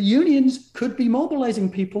the unions could be mobilizing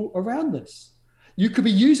people around this. You could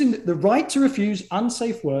be using the right to refuse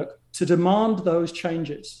unsafe work to demand those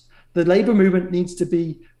changes. The labor movement needs to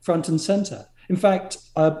be front and center. In fact,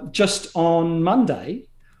 just on Monday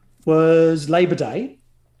was Labor Day,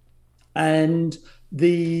 and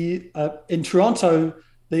in Toronto,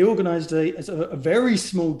 they organized a very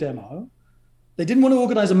small demo. They didn't want to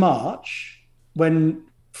organize a march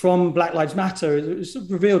from Black Lives Matter. It was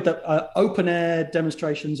revealed that open air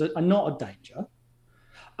demonstrations are not a danger.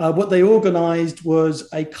 What they organized was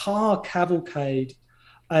a car cavalcade.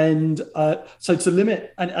 And so to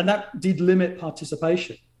limit, and that did limit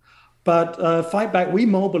participation. But Fight Back, we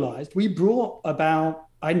mobilized. We brought about,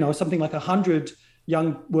 something like 100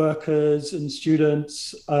 young workers and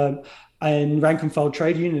students and rank and file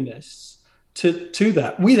trade unionists to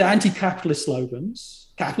that with anti-capitalist slogans.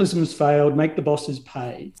 Capitalism has failed, make the bosses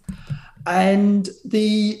pay. And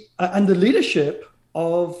the leadership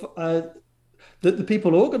of the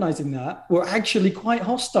people organizing that were actually quite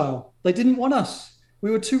hostile. They didn't want us.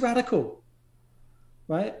 We were too radical,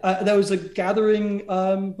 right? There was a gathering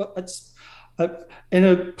in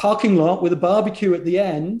a parking lot with a barbecue at the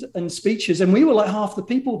end and speeches. And we were like half the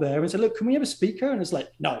people there and said, look, can we have a speaker? And it's like,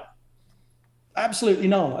 no. Absolutely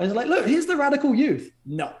no. I was like, look, here's the radical youth.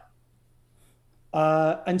 No.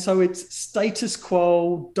 And so it's status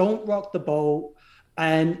quo, don't rock the boat,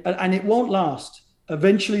 and it won't last.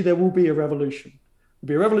 Eventually, there will be a revolution. There'll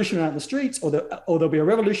be a revolution out in the streets, or there'll be a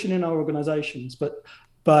revolution in our organizations.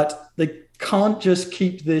 But they can't just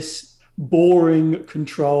keep this boring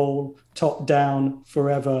control top down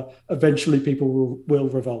forever. Eventually, people will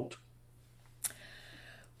revolt.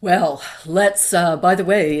 Well, let's, by the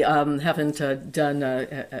way, haven't done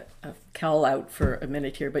a call out for a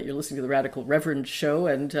minute here, but you're listening to the Radical Reverend Show,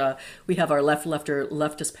 and we have our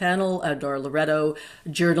leftist panel, Nora Loreto,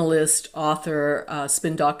 journalist, author,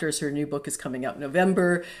 spin doctors. Her new book is coming out in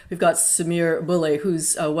November. We've got Semir Bulle,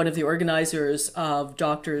 who's one of the organizers of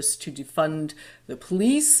Doctors to Defund the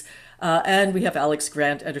Police. And we have Alex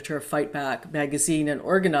Grant, editor of Fight Back magazine and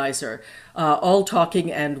organizer, all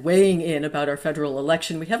talking and weighing in about our federal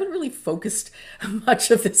election. We haven't really focused much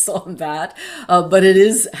of this on that, but it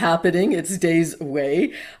is happening. It's days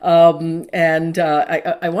away. And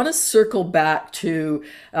I want to circle back to,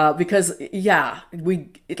 because, I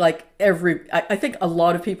think a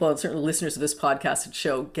lot of people, and certainly listeners of this podcast and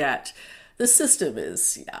show, get the system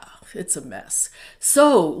is, it's a mess.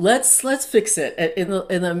 So let's fix it. In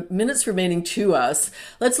the minutes remaining to us,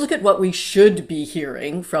 let's look at what we should be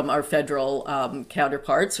hearing from our federal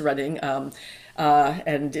counterparts running,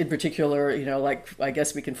 and in particular, I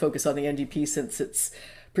guess we can focus on the NDP since it's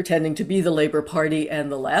pretending to be the Labour Party and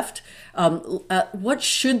the left. What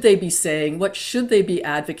should they be saying? What should they be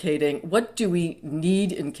advocating? What do we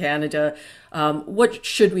need in Canada? What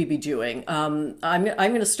should we be doing? I'm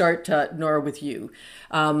going to start, Nora, with you.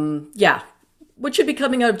 What should be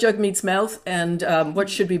coming out of Jagmeet's mouth, and what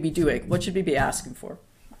should we be doing? What should we be asking for?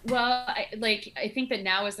 Well, I think that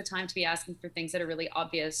now is the time to be asking for things that are really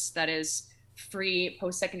obvious. That is free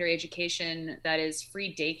post-secondary education. That is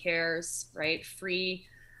free daycares, right? Free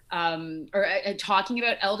talking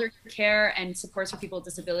about elder care and supports for people with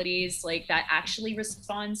disabilities, like that actually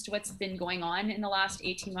responds to what's been going on in the last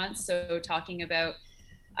 18 months. So talking about,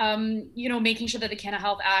 making sure that the Canada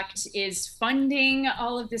Health Act is funding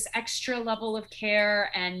all of this extra level of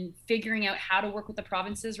care and figuring out how to work with the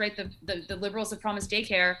provinces, right? The Liberals have promised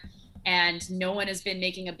daycare, and no one has been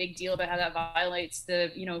making a big deal about how that violates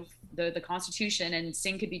the Constitution, and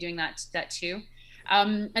Singh could be doing that too.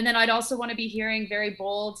 And then I'd also want to be hearing very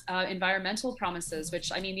bold environmental promises, which,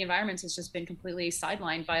 the environment has just been completely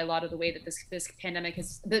sidelined by a lot of the way that this pandemic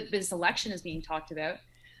this election is being talked about.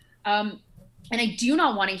 And I do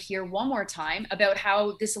not want to hear one more time about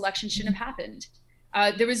how this election shouldn't have happened.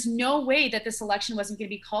 There was no way that this election wasn't going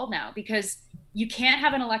to be called now, because you can't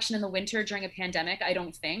have an election in the winter during a pandemic, I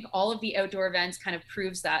don't think. All of the outdoor events kind of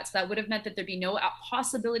proves that. So that would have meant that there'd be no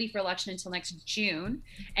possibility for election until next June.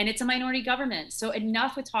 And it's a minority government. So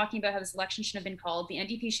enough with talking about how this election shouldn't have been called. The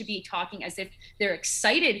NDP should be talking as if they're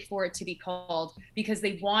excited for it to be called, because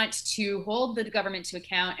they want to hold the government to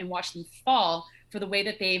account and watch them fall for the way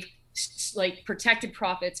that they've protected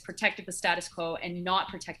profits, protected the status quo, and not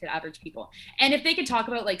protected average people. And if they could talk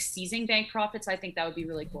about seizing bank profits, I think that would be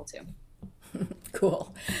really cool too.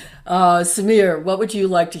 Cool. Semir, what would you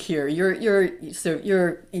like to hear? You're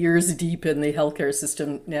years deep in the healthcare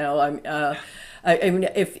system now.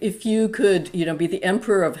 If you could, be the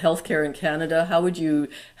emperor of healthcare in Canada,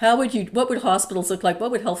 what would hospitals look like?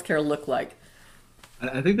 What would healthcare look like?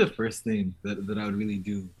 I think the first thing that I would really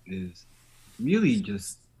do is really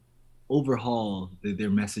just overhaul their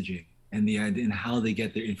messaging and the idea and how they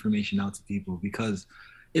get their information out to people. Because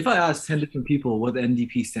if I ask 10 different people what the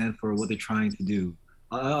NDP stand for, what they're trying to do,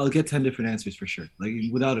 I'll get 10 different answers for sure,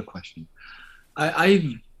 without a question.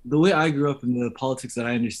 The way I grew up in the politics that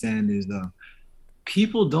I understand is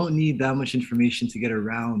people don't need that much information to get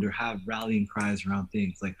around or have rallying cries around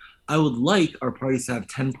things. I would like our parties to have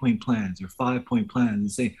 10-point plans or 5-point plans and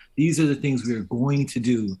say, these are the things we are going to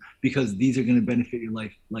do because these are going to benefit your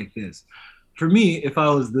life like this. For me, if I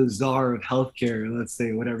was the czar of healthcare, let's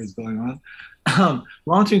say whatever's going on,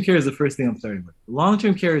 long-term care is the first thing I'm starting with.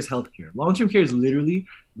 Long-term care is healthcare. Long-term care is literally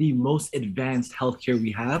the most advanced healthcare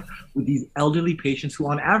we have, with these elderly patients who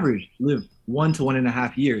on average live 1 to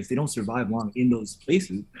 1.5 years. They don't survive long in those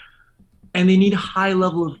places. And they need a high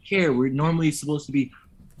level of care. We're normally supposed to be,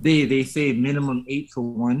 they say minimum 8 to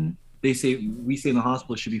 1. We say in the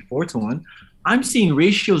hospital it should be 4 to 1. I'm seeing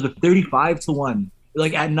ratios of 35 to 1.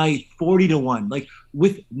 At night, 40 to 1,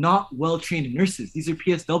 with not well-trained nurses. These are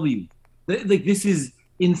PSWs. This is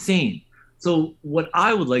insane. So what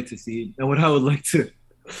I would like to see, and what I would like to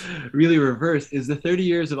really reverse, is the 30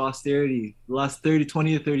 years of austerity, the last 20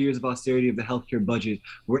 to 30 years of austerity of the healthcare budget,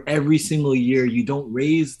 where every single year you don't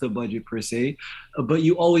raise the budget per se, but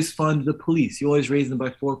you always fund the police. You always raise them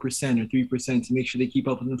by 4% or 3% to make sure they keep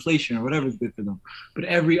up with inflation or whatever's good for them. But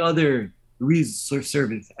every other resource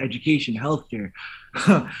service, education, healthcare,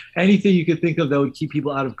 anything you could think of that would keep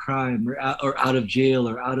people out of crime or out of jail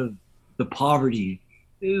or out of the poverty,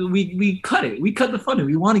 we cut it. We cut the funding.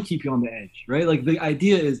 We want to keep you on the edge, right? The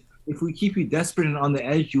idea is, if we keep you desperate and on the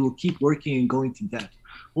edge, you will keep working and going to debt.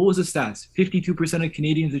 What was the stats? 52% of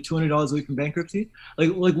Canadians are $200 away from bankruptcy.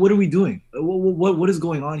 What are we doing? What is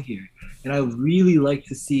going on here? And I would really like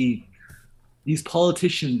to see these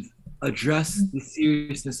politicians address the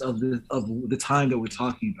seriousness of the time that we're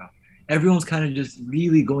talking about. Everyone's kind of just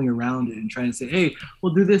really going around it and trying to say, hey,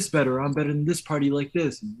 we'll do this better. I'm better than this party like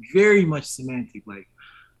this. Very much semantic.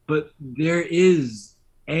 But there is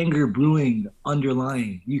anger brewing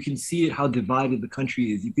underlying. You can see it, how divided the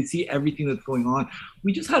country is. You can see everything that's going on.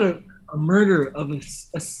 We just had a murder of a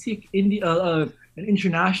Sikh an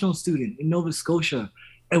international student in Nova Scotia,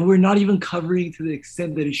 and we're not even covering to the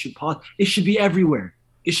extent that it should it should be everywhere.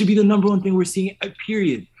 It should be the number one thing we're seeing,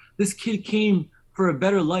 period. This kid came for a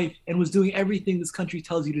better life and was doing everything this country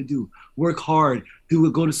tells you to do. Work hard,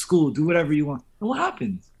 go to school, do whatever you want. And what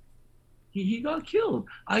happens? He got killed.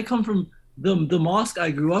 I come from the mosque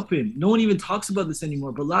I grew up in. No one even talks about this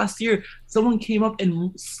anymore. But last year, someone came up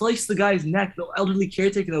and sliced the guy's neck, the elderly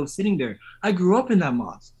caretaker that was sitting there. I grew up in that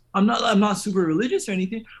mosque. I'm not super religious or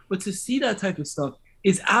anything, but to see that type of stuff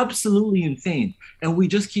is absolutely insane. And we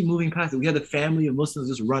just keep moving past it. We had a family of Muslims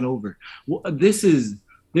just run over. Well, there's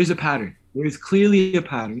a pattern. There is clearly a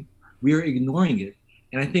pattern. We are ignoring it.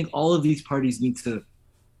 And I think all of these parties need to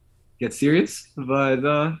get serious, but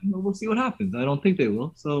we'll see what happens. I don't think they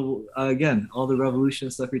will. So again, all the revolution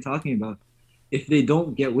stuff you're talking about, if they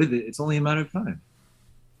don't get with it, it's only a matter of time.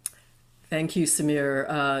 Thank you,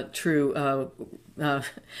 Semir. True.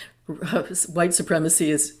 White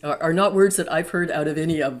supremacy are not words that I've heard out of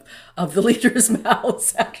any of the leaders'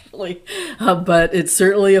 mouths, actually, but it's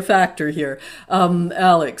certainly a factor here.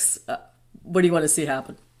 Alex, what do you want to see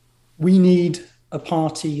happen? We need a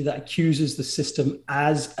party that accuses the system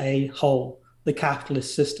as a whole, the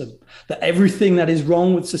capitalist system, that everything that is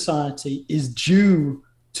wrong with society is due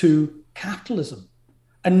to capitalism,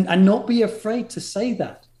 and not be afraid to say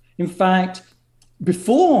that. In fact,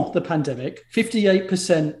 before the pandemic,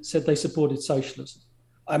 58% said they supported socialism.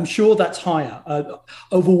 I'm sure that's higher.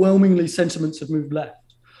 Overwhelmingly, sentiments have moved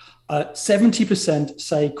left. 70%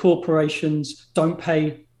 say corporations don't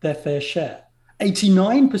pay their fair share.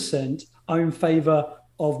 89% are in favor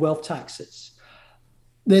of wealth taxes.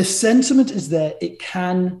 Their sentiment is there. It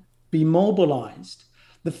can be mobilized.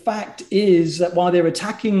 The fact is that while they're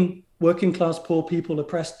attacking working class poor people,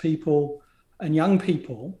 oppressed people, and young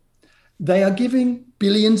people, they are giving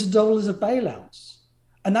billions of dollars of bailouts.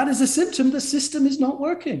 And that is a symptom the system is not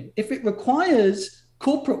working. If it requires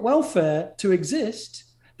corporate welfare to exist,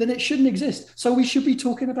 then it shouldn't exist. So we should be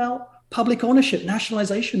talking about public ownership,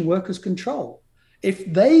 nationalization, workers' control.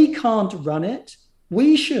 If they can't run it,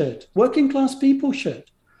 we should, working class people should,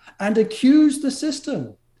 and accuse the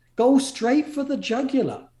system, go straight for the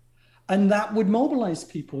jugular. And that would mobilize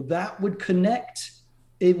people, that would connect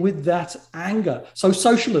it with that anger. So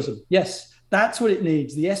socialism, yes, that's what it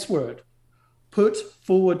needs, the S word. Put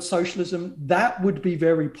forward socialism, that would be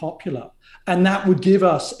very popular. And that would give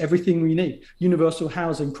us everything we need: universal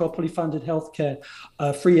housing, properly funded healthcare,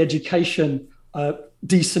 free education,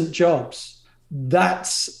 decent jobs.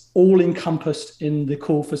 That's all encompassed in the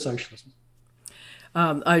call for socialism.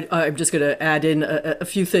 I'm just going to add in a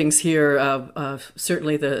few things here.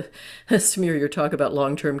 Certainly Semir, your talk about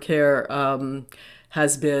long-term care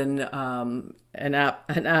has been an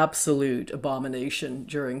absolute abomination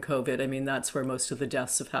during COVID. I mean, that's where most of the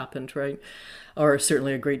deaths have happened, right? Or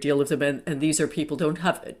certainly a great deal of them. And these are people don't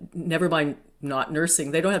have, never mind not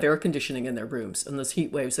nursing, they don't have air conditioning in their rooms and those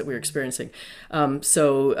heat waves that we're experiencing. I know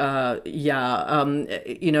the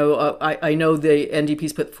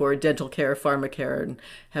NDP's put forward dental care, pharmacare, and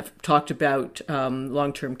have talked about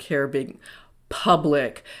long-term care being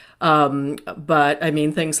public. But I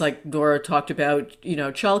mean, things like Nora talked about,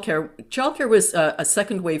 childcare. Childcare was a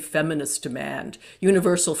second wave feminist demand,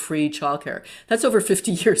 universal free childcare. That's over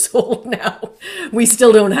 50 years old now. We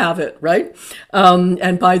still don't have it, right?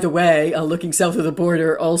 And by the way, looking south of the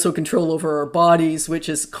border, also control over our bodies, which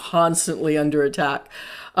is constantly under attack.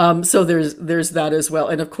 So there's that as well.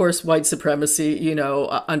 And of course, white supremacy,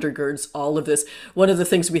 undergirds all of this. One of the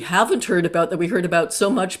things we haven't heard about, that we heard about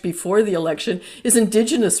so much before the election, is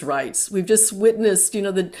Indigenous rights. We've just witnessed, we've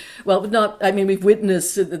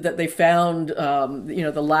witnessed that they found,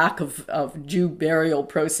 the lack of due burial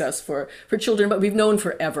process for children, but we've known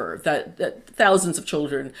forever that thousands of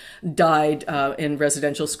children died in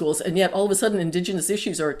residential schools. And yet all of a sudden, Indigenous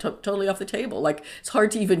issues are totally off the table. Like, it's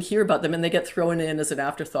hard to even hear about them, and they get thrown in as an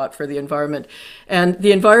afterthought for the environment. And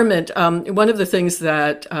the environment, one of the things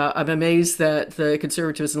that I'm amazed that the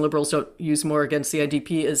Conservatives and Liberals don't use more against the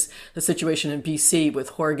NDP is the situation in BC with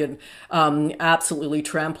Horgan absolutely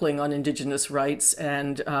trampling on Indigenous rights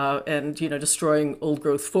and destroying old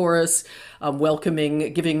growth forests,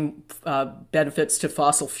 giving benefits to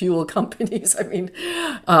fossil fuel companies. I mean,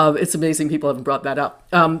 it's amazing people haven't brought that up.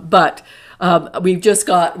 But we've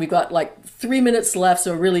got like 3 minutes left,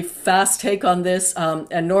 so a really fast take on this.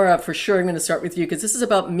 And Nora, for sure, I'm going to start with you because this is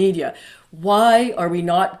about media. Why are we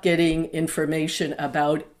not getting information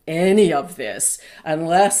about any of this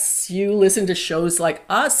unless you listen to shows like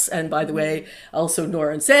us, and by the way, also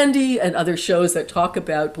Nora and Sandy and other shows that talk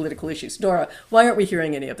about political issues. Nora, why aren't we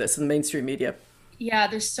hearing any of this in the mainstream media? Yeah,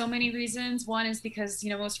 there's so many reasons. One is because,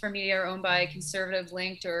 most of our media are owned by conservative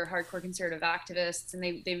linked or hardcore conservative activists, and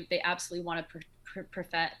they absolutely want to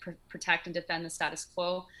protect and defend the status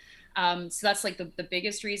quo. So that's like the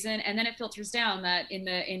biggest reason. And then it filters down that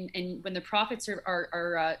when the profits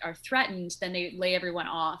are threatened, then they lay everyone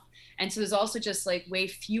off. And so there's also just like way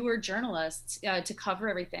fewer journalists to cover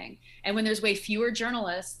everything. And when there's way fewer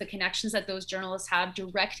journalists, the connections that those journalists have,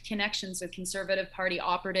 direct connections with Conservative Party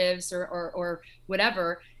operatives or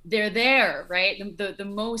whatever, they're there, right? The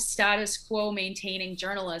most status quo maintaining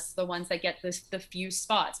journalists, the ones that get the few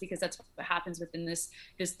spots, because that's what happens within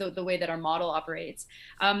the way that our model operates.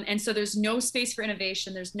 And so there's no space for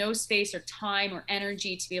innovation. There's no space or time or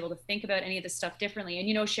energy to be able to think about any of this stuff differently.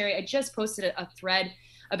 And Sherry, I just posted a thread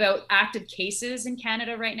about active cases in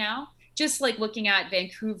Canada right now, just like looking at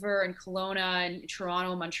Vancouver and Kelowna and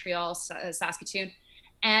Toronto, Montreal, Saskatoon.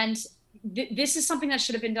 And this is something that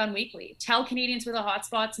should have been done weekly. Tell Canadians where the hot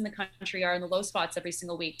spots in the country are and the low spots every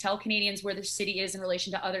single week. Tell Canadians where their city is in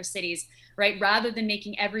relation to other cities, right? Rather than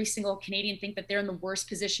making every single Canadian think that they're in the worst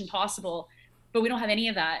position possible. But we don't have any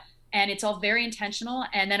of that. And it's all very intentional.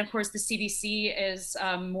 And then, of course, the CBC is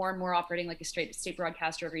more and more operating like a state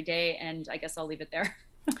broadcaster every day. And I guess I'll leave it there.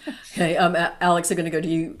 Okay, Alex, I'm going to go to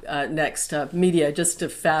you next. Media, just a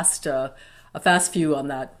fast view on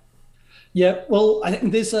that. Yeah, well, I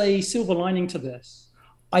think there's a silver lining to this.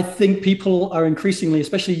 I think people are increasingly,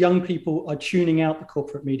 especially young people, are tuning out the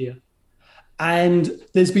corporate media. And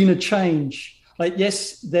there's been a change. Like,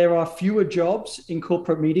 yes, there are fewer jobs in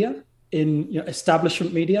corporate media, in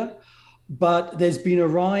establishment media, but there's been a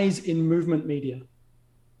rise in movement media.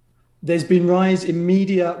 There's been rise in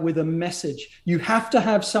media with a message. You have to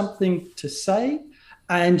have something to say,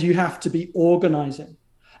 and you have to be organizing.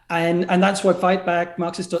 And that's why Fight Back,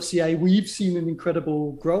 Marxist.ca, we've seen an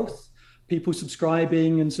incredible growth, people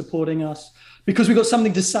subscribing and supporting us, because we've got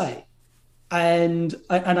something to say. And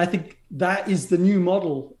I think that is the new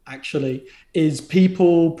model, actually, is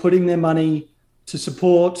people putting their money to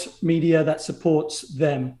support media that supports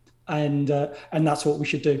them. And that's what we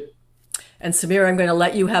should do. And Semir, I'm going to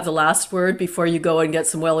let you have the last word before you go and get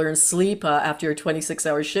some well-earned sleep after your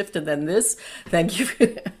 26-hour shift, and then this. Thank you,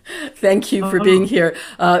 thank you for being here.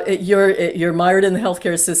 You're mired in the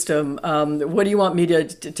healthcare system. What do you want media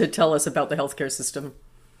to tell us about the healthcare system?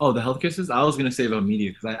 Oh, the healthcare system. I was going to say about media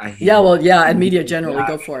because I hate and media generally.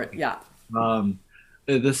 Go for it. Yeah.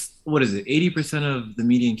 What is it? 80% of the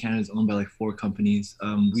media in Canada is owned by like 4 companies.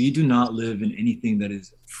 We do not live in anything that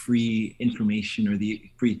is free information or the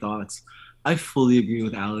free thoughts. I fully agree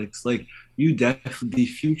with Alex. Like, the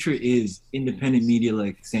future is independent media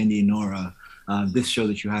like Sandy and Nora, this show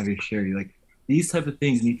that you have here, Sherry. Like, these type of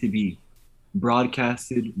things need to be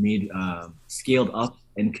broadcasted, made, scaled up,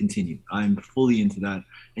 and continued. I'm fully into that.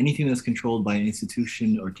 Anything that's controlled by an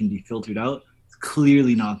institution or can be filtered out is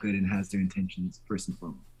clearly not good and has their intentions first and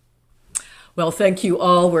foremost. Well, thank you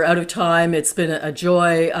all. We're out of time. It's been a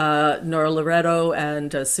joy. Nora Loreto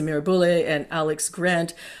and Semir Bulle and Alex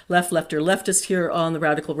Grant, Leftist here on the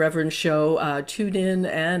Radical Reverend Show. Tune in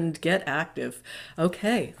and get active.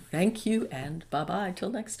 Okay, thank you and bye-bye. Till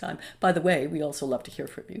next time. By the way, we also love to hear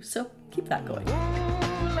from you, so keep that going.